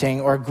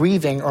lamenting or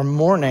grieving or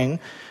mourning,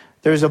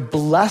 there's a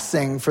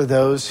blessing for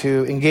those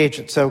who engage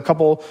it. So a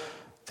couple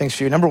things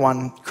for you. Number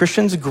one,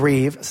 Christians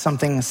grieve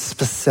something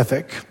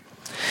specific.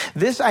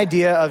 This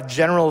idea of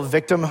general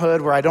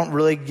victimhood, where I don't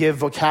really give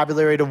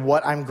vocabulary to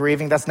what I'm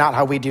grieving, that's not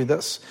how we do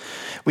this.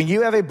 When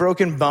you have a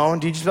broken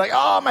bone, do you just be like,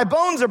 oh, my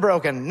bones are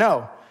broken?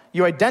 No.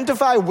 You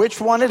identify which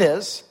one it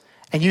is,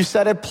 and you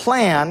set a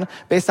plan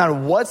based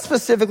on what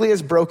specifically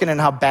is broken and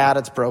how bad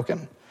it's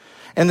broken.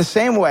 In the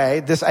same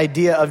way, this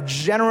idea of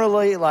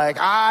generally like,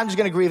 I'm just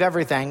going to grieve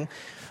everything,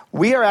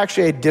 we are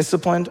actually a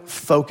disciplined,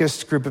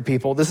 focused group of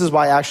people. This is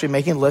why actually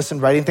making lists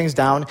and writing things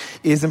down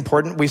is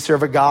important. We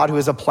serve a God who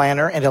is a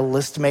planner and a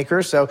list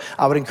maker, so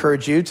I would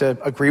encourage you to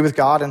agree with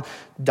God and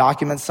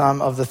document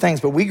some of the things.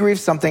 But we grieve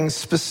something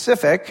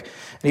specific,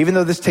 and even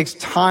though this takes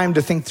time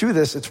to think through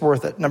this, it's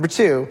worth it. Number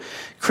two,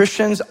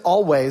 Christians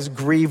always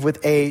grieve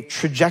with a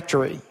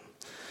trajectory.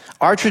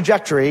 Our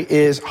trajectory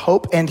is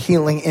hope and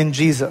healing in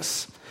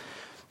Jesus.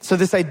 So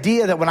this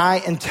idea that when I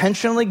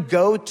intentionally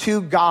go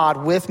to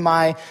God with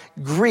my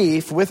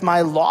grief, with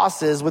my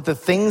losses, with the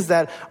things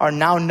that are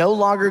now no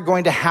longer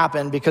going to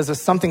happen because of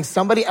something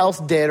somebody else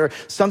did or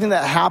something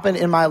that happened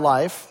in my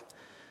life,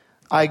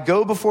 I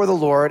go before the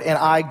Lord, and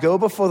I go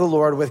before the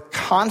Lord with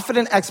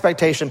confident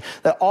expectation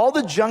that all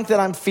the junk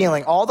that I'm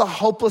feeling, all the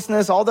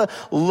hopelessness, all the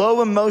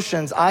low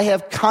emotions, I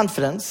have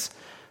confidence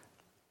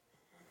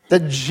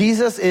that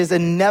Jesus is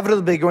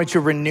inevitably going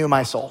to renew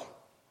my soul.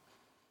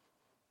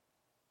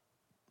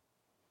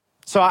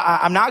 So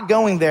I'm not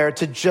going there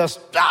to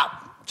just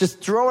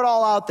throw it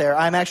all out there.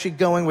 I'm actually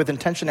going with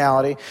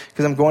intentionality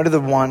because I'm going to the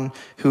one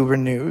who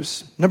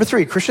renews. Number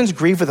three, Christians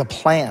grieve with a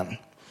plan.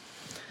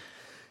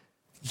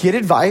 Get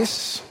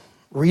advice,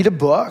 read a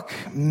book.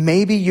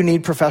 Maybe you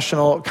need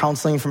professional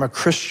counseling from a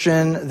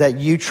Christian that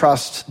you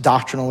trust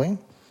doctrinally.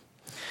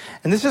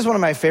 And this is one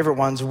of my favorite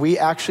ones. We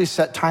actually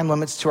set time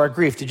limits to our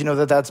grief. Did you know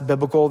that that's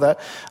biblical? That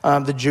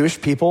the Jewish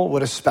people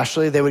would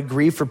they would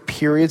grieve for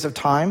periods of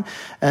time,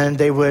 and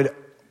they would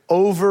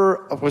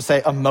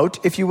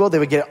emote, if you will. They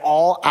would get it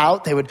all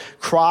out. They would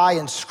cry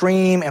and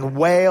scream and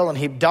wail and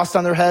heap dust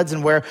on their heads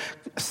and wear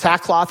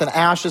sackcloth and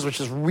ashes, which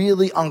is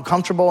really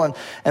uncomfortable.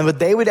 And what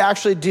they would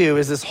actually do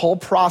is this whole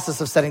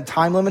process of setting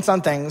time limits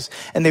on things,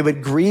 and they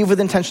would grieve with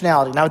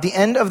intentionality. Now, at the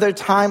end of their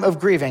time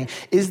of grieving,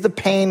 is the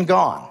pain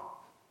gone?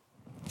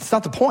 It's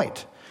not the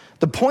point.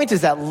 The point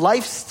is that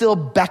life still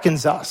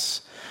beckons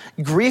us.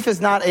 Grief is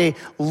not a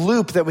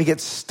loop that we get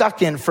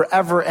stuck in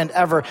forever and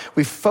ever.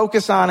 We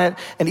focus on it,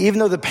 and even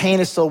though the pain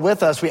is still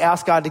with us, we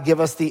ask God to give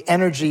us the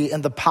energy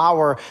and the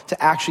power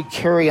to actually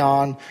carry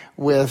on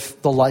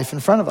with the life in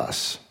front of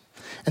us.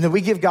 And then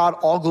we give God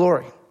all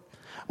glory.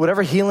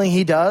 Whatever healing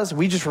he does,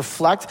 we just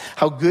reflect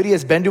how good he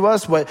has been to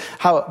us,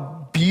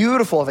 how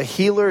beautiful of a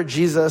healer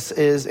Jesus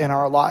is in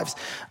our lives.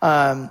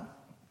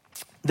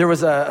 There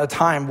was a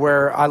time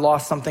where I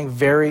lost something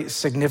very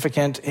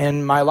significant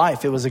in my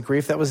life. It was a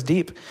grief that was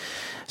deep.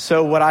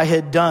 So what I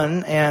had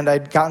done, and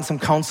I'd gotten some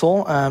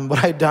counsel,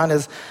 what I'd done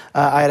is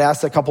I had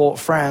asked a couple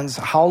friends,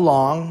 how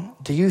long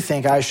do you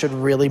think I should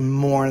really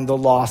mourn the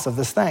loss of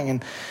this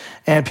thing?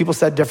 And people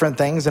said different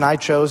things, and I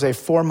chose a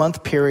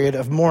 4-month period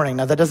of mourning.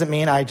 Now, that doesn't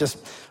mean I just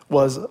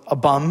was a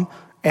bum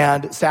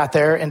and sat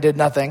there and did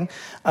nothing.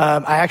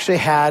 I actually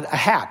had a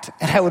hat,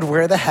 and I would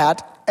wear the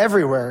hat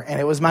everywhere, and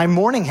it was my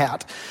mourning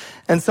hat.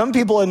 And some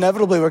people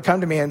inevitably would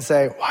come to me and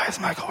say, why is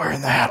Michael wearing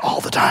the hat all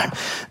the time?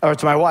 Or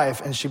to my wife,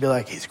 and she'd be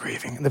like, he's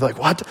grieving. And they'd be like,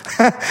 what?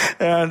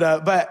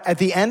 But at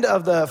the end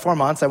of the 4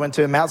 months, I went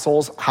to Matt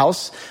Soul's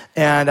house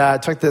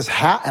and took this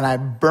hat and I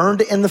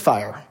burned it in the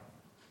fire.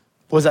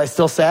 Was I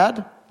still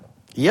sad?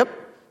 Yep.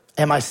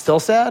 Am I still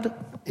sad?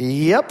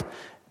 Yep.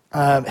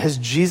 Has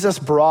Jesus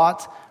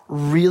brought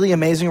really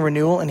amazing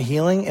renewal and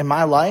healing in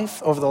my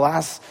life over the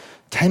last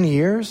 10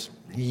 years?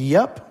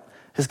 Yep.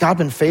 Has God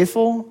been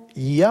faithful?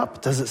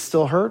 Yep. Does it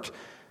still hurt?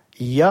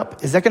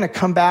 Yep. Is that going to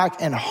come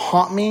back and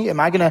haunt me?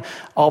 Am I going to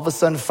all of a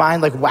sudden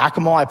find like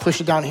whack-a-mole? I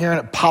push it down here and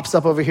it pops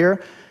up over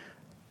here.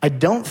 I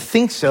don't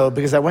think so,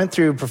 because I went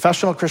through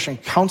professional Christian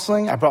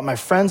counseling. I brought my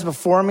friends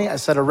before me. I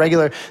set a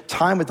regular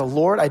time with the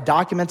Lord. I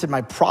documented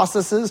my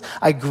processes.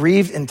 I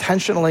grieved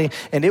intentionally,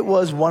 and it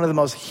was one of the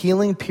most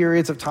healing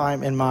periods of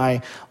time in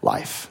my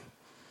life.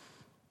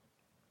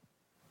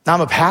 Now,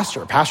 I'm a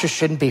pastor. Pastors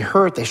shouldn't be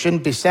hurt. They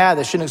shouldn't be sad.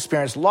 They shouldn't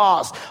experience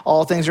loss.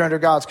 All things are under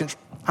God's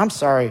control. I'm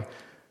sorry.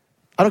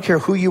 I don't care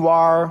who you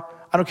are.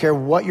 I don't care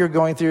what you're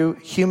going through.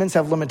 Humans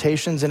have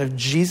limitations, and if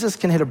Jesus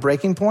can hit a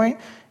breaking point,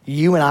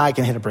 you and I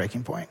can hit a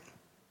breaking point.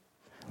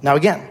 Now,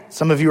 again,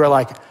 some of you are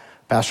like,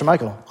 Pastor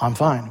Michael, I'm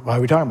fine. Why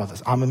are we talking about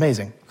this? I'm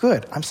amazing.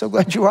 Good. I'm so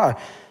glad you are.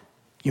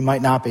 You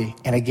might not be,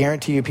 and I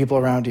guarantee you people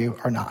around you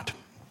are not.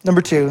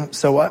 Number 2,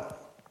 so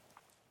what?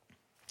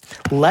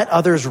 Let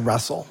others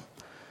wrestle.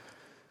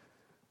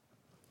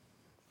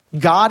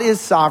 God is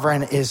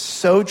sovereign is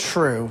so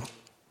true,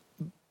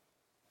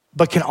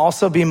 but can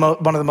also be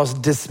one of the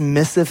most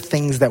dismissive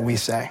things that we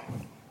say.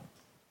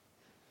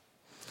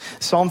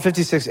 Psalm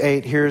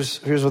 56:8,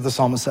 here's what the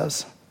psalmist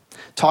says.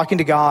 Talking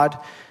to God,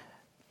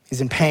 he's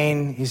in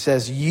pain. He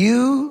says,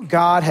 you,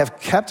 God,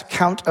 have kept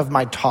count of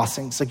my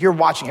tossings. Like you're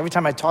watching. Every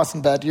time I toss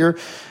in bed, you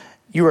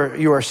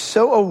are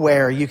so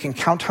aware you can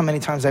count how many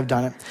times I've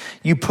done it.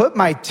 You put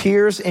my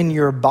tears in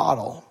your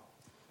bottle.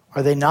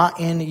 Are they not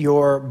in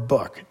your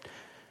book?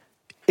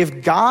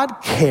 If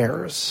God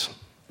cares,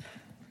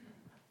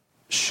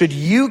 should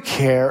you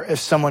care if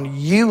someone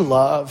you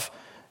love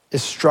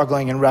is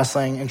struggling and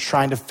wrestling and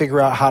trying to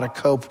figure out how to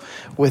cope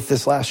with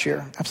this last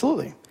year?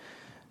 Absolutely.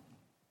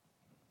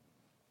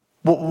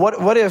 But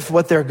what if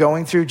what they're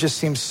going through just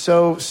seems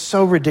so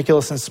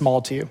ridiculous and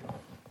small to you?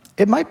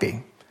 It might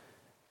be.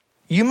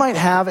 You might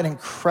have an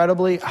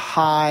incredibly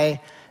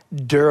high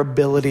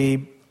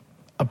durable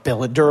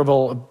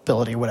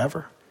ability,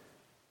 whatever.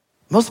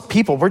 Most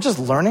people, we're just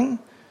learning.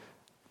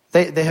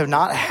 They have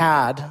not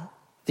had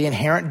the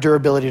inherent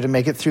durability to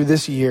make it through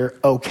this year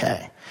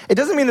okay. It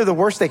doesn't mean they're the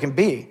worst they can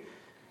be.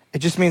 It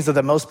just means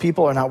that most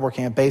people are not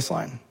working at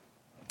baseline.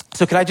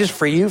 So can I just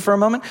free you for a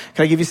moment?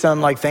 Can I give you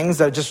some things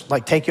that just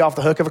take you off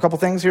the hook of a couple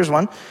things? Here's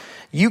one.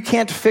 You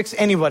can't fix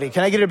anybody.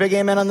 Can I get a big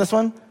amen on this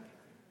one?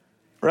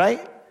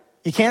 Right?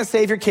 You can't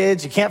save your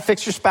kids. You can't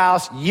fix your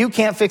spouse. You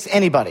can't fix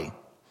anybody.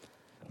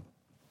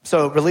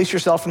 So release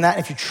yourself from that.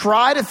 If you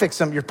try to fix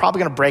them, you're probably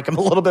going to break them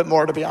a little bit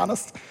more, to be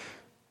honest.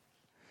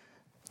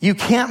 You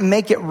can't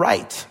make it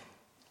right.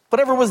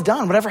 Whatever was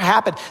done, whatever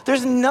happened,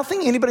 there's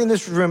nothing anybody in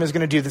this room is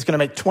going to do that's going to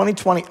make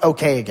 2020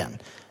 okay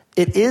again.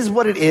 It is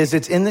what it is.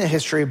 It's in the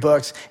history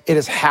books. It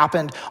has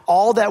happened.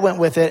 All that went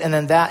with it, and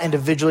then that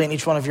individually in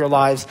each one of your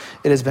lives,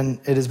 it has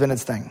been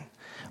its thing.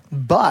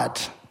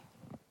 But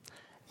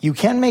you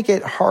can make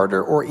it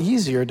harder or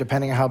easier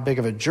depending on how big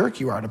of a jerk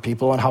you are to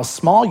people and how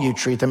small you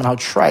treat them and how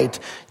trite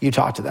you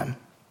talk to them.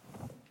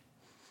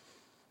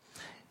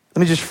 Let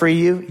me just free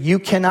you. You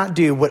cannot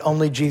do what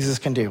only Jesus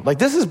can do.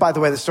 This is, by the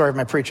way, the story of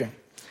my preaching.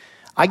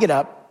 I get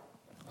up,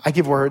 I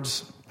give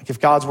words, I give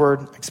God's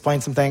word,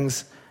 explain some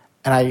things,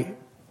 and I'm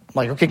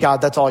like, okay,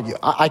 God, that's all you.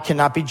 I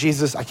cannot be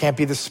Jesus. I can't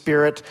be the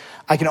Spirit.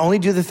 I can only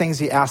do the things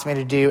he asked me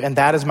to do, and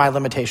that is my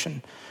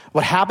limitation.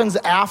 What happens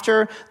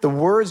after the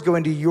words go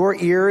into your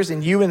ears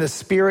and you and the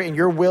Spirit and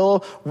your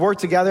will work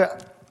together,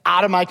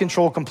 out of my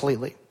control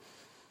completely.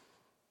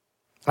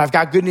 And I've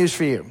got good news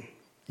for you.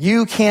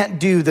 You can't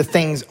do the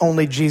things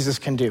only Jesus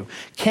can do.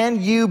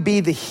 Can you be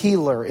the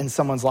healer in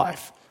someone's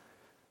life?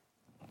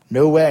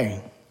 No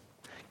way.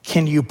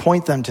 Can you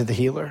point them to the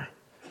healer?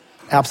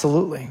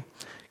 Absolutely.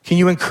 Can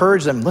you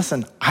encourage them?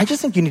 Listen, I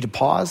just think you need to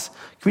pause.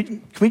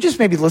 Can we just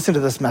maybe listen to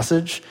this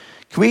message?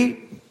 Can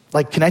we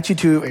connect you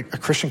to a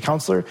Christian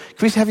counselor? Can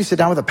we have you sit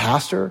down with a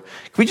pastor?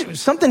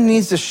 Something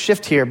needs to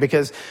shift here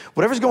because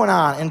whatever's going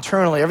on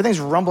internally, everything's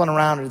rumbling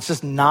around and it's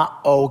just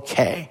not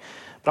okay.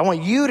 But I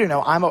want you to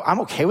know I'm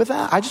okay with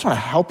that. I just want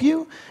to help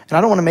you, and I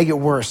don't want to make it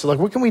worse. So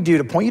what can we do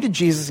to point you to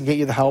Jesus and get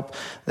you the help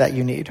that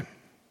you need?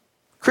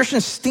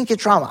 Christians stink at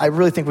trauma. I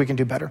really think we can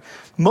do better.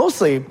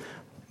 Mostly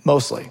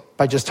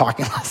by just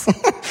talking less.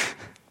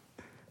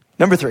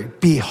 Number 3,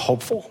 be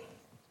hopeful.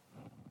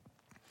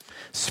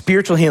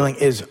 Spiritual healing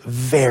is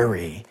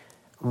very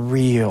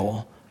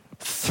real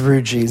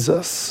through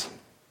Jesus.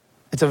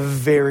 It's a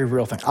very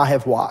real thing. I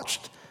have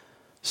watched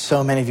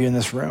so many of you in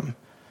this room,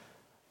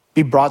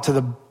 be brought to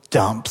the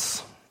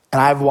dumps.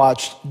 And I've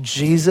watched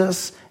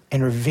Jesus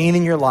intervene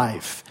in your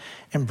life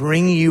and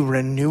bring you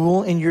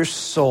renewal in your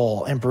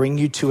soul and bring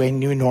you to a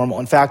new normal.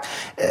 In fact,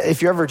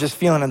 if you're ever just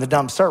feeling in the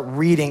dumps, start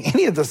reading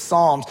any of the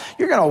Psalms.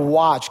 You're going to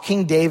watch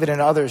King David and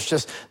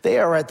others they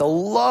are at the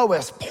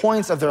lowest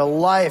points of their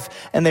life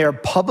and they are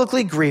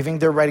publicly grieving.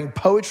 They're writing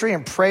poetry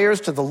and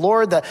prayers to the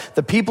Lord that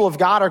the people of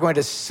God are going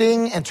to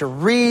sing and to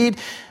read.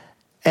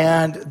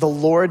 And the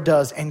Lord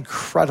does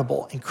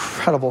incredible,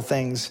 incredible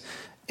things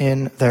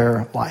in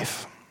their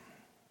life.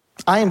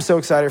 I am so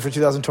excited for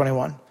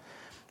 2021.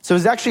 So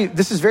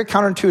this is very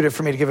counterintuitive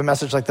for me to give a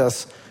message like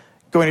this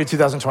going into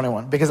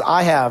 2021 because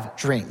I have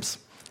dreams.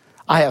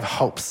 I have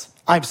hopes.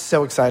 I'm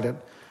so excited.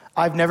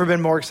 I've never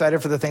been more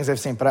excited for the things I've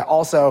seen, but I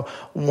also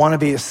want to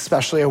be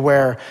especially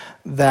aware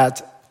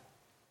that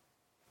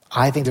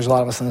I think there's a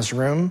lot of us in this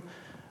room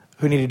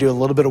who need to do a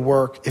little bit of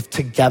work if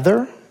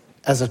together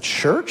as a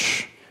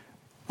church,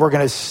 we're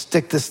going to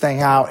stick this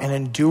thing out and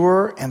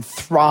endure and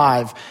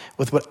thrive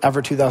with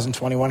whatever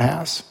 2021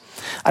 has.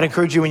 I'd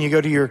encourage you when you go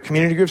to your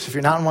community groups, if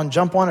you're not in one,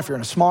 jump one. If you're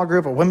in a small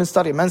group, a women's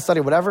study, a men's study,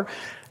 whatever,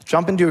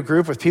 jump into a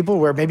group with people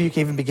where maybe you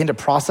can even begin to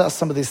process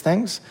some of these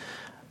things.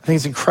 I think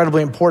it's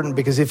incredibly important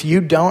because if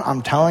you don't,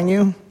 I'm telling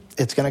you,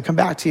 it's going to come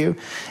back to you.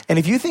 And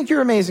if you think you're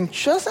amazing,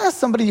 just ask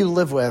somebody you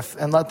live with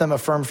and let them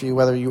affirm for you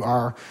whether you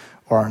are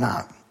or are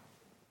not.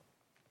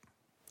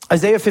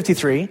 Isaiah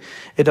 53,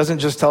 it doesn't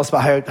just tell us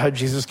about how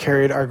Jesus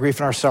carried our grief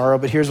and our sorrow,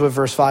 but here's what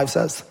verse 5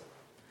 says.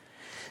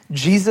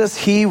 Jesus,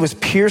 he was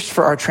pierced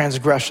for our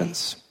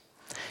transgressions.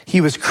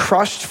 He was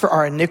crushed for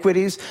our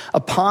iniquities.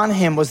 Upon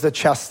him was the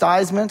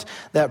chastisement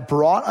that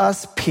brought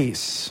us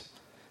peace.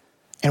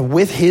 And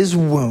with his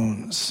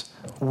wounds,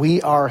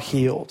 we are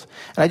healed.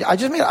 And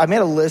I made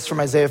a list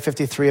from Isaiah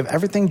 53 of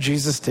everything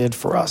Jesus did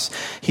for us.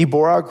 He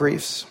bore our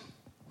griefs.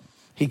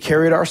 He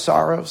carried our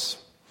sorrows.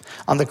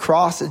 On the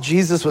cross,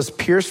 Jesus was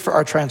pierced for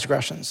our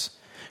transgressions,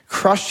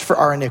 crushed for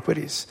our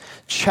iniquities,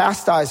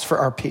 chastised for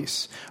our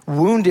peace,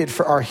 wounded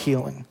for our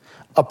healing,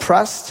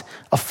 oppressed,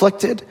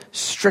 afflicted,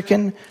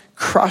 stricken,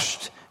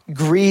 crushed,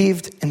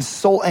 grieved, in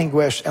soul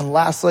anguish. And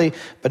lastly,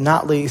 but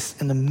not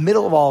least, in the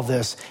middle of all of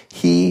this,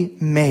 he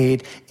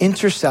made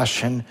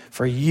intercession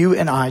for you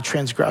and I,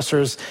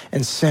 transgressors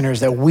and sinners,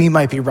 that we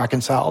might be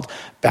reconciled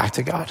back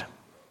to God.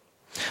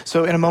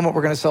 So in a moment,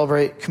 we're going to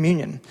celebrate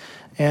communion.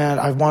 And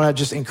I want to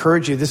just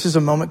encourage you, this is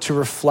a moment to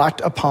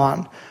reflect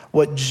upon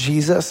what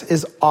Jesus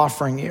is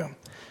offering you.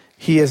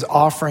 He is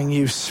offering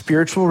you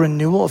spiritual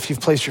renewal if you've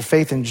placed your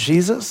faith in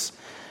Jesus.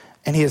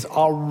 And he has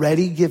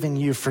already given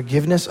you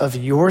forgiveness of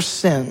your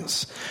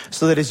sins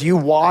so that as you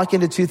walk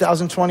into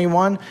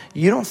 2021,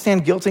 you don't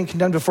stand guilty and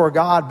condemned before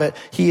God, but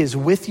he is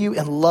with you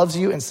and loves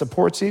you and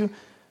supports you.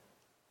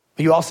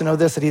 But you also know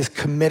this, that he is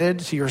committed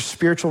to your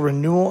spiritual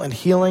renewal and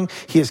healing.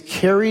 He has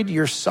carried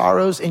your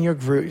sorrows and your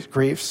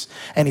griefs,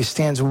 and he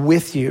stands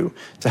with you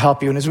to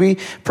help you. And as we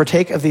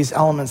partake of these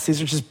elements, these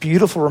are just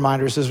beautiful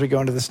reminders as we go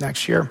into this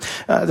next year.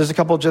 There's a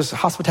couple of just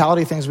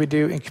hospitality things we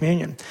do in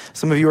communion.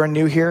 Some of you are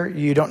new here.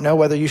 You don't know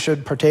whether you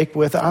should partake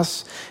with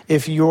us.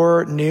 If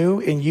you're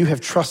new and you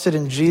have trusted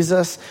in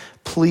Jesus,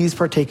 please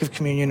partake of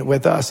communion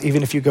with us,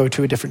 even if you go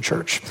to a different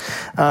church.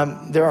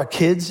 There are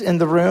kids in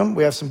the room.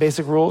 We have some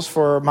basic rules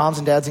for moms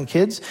and dads and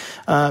kids.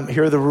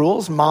 Here are the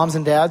rules. Moms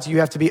and dads, you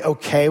have to be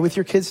okay with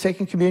your kids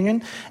taking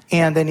communion,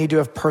 and they need to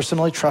have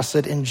personally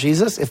trusted in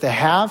Jesus. If they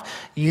have,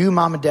 you,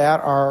 mom and dad,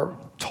 are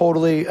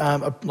totally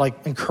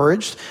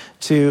encouraged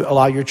to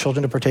allow your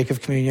children to partake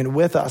of communion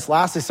with us.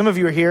 Lastly, some of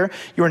you are here,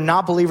 you are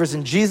not believers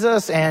in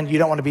Jesus and you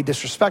don't want to be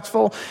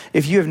disrespectful.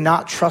 If you have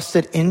not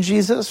trusted in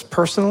Jesus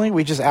personally,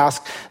 we just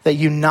ask that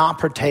you not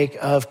partake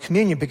of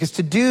communion, because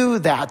to do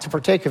that, to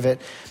partake of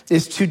it,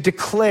 is to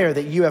declare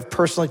that you have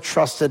personally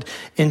trusted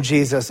in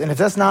Jesus. And if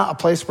that's not a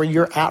place where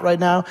you're at right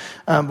now,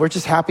 we're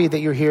just happy that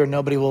you're here.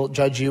 Nobody will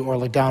judge you or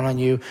look down on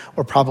you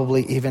or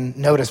probably even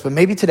notice. But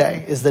maybe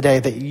today is the day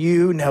that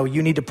you know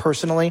you need to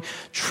personally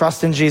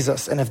trust in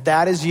Jesus. And if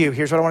that is you,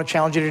 here's what I want to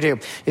challenge you to do.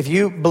 If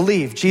you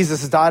believe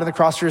Jesus has died on the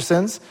cross for your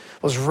sins,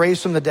 was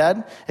raised from the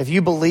dead, if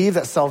you believe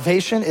that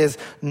salvation is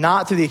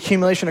not through the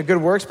accumulation of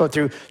good works, but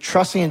through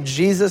trusting in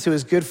Jesus who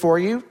is good for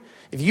you,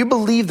 if you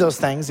believe those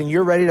things and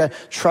you're ready to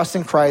trust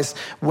in Christ,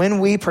 when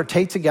we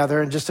partake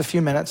together in just a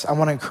few minutes, I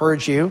want to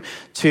encourage you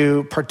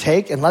to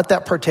partake and let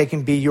that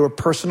partaking be your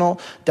personal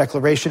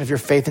declaration of your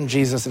faith in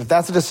Jesus. And if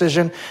that's a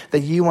decision that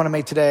you want to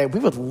make today, we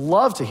would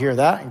love to hear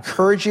that,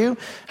 encourage you,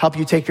 help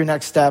you take your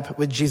next step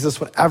with Jesus,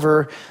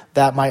 whatever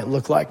that might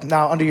look like.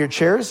 Now, under your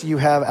chairs, you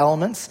have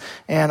elements,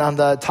 and on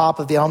the top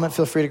of the element,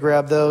 feel free to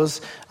grab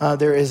those.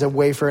 There is a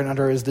wafer, and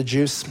under is the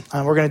juice.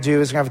 What we're going to do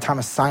is we're going to have a time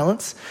of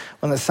silence.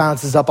 When the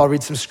silence is up, I'll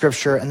read some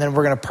scripture, and then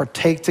we're going to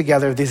partake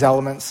together of these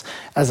elements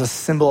as a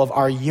symbol of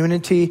our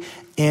unity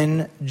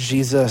in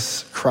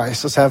Jesus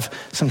Christ. Let's have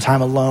some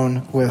time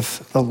alone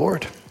with the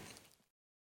Lord.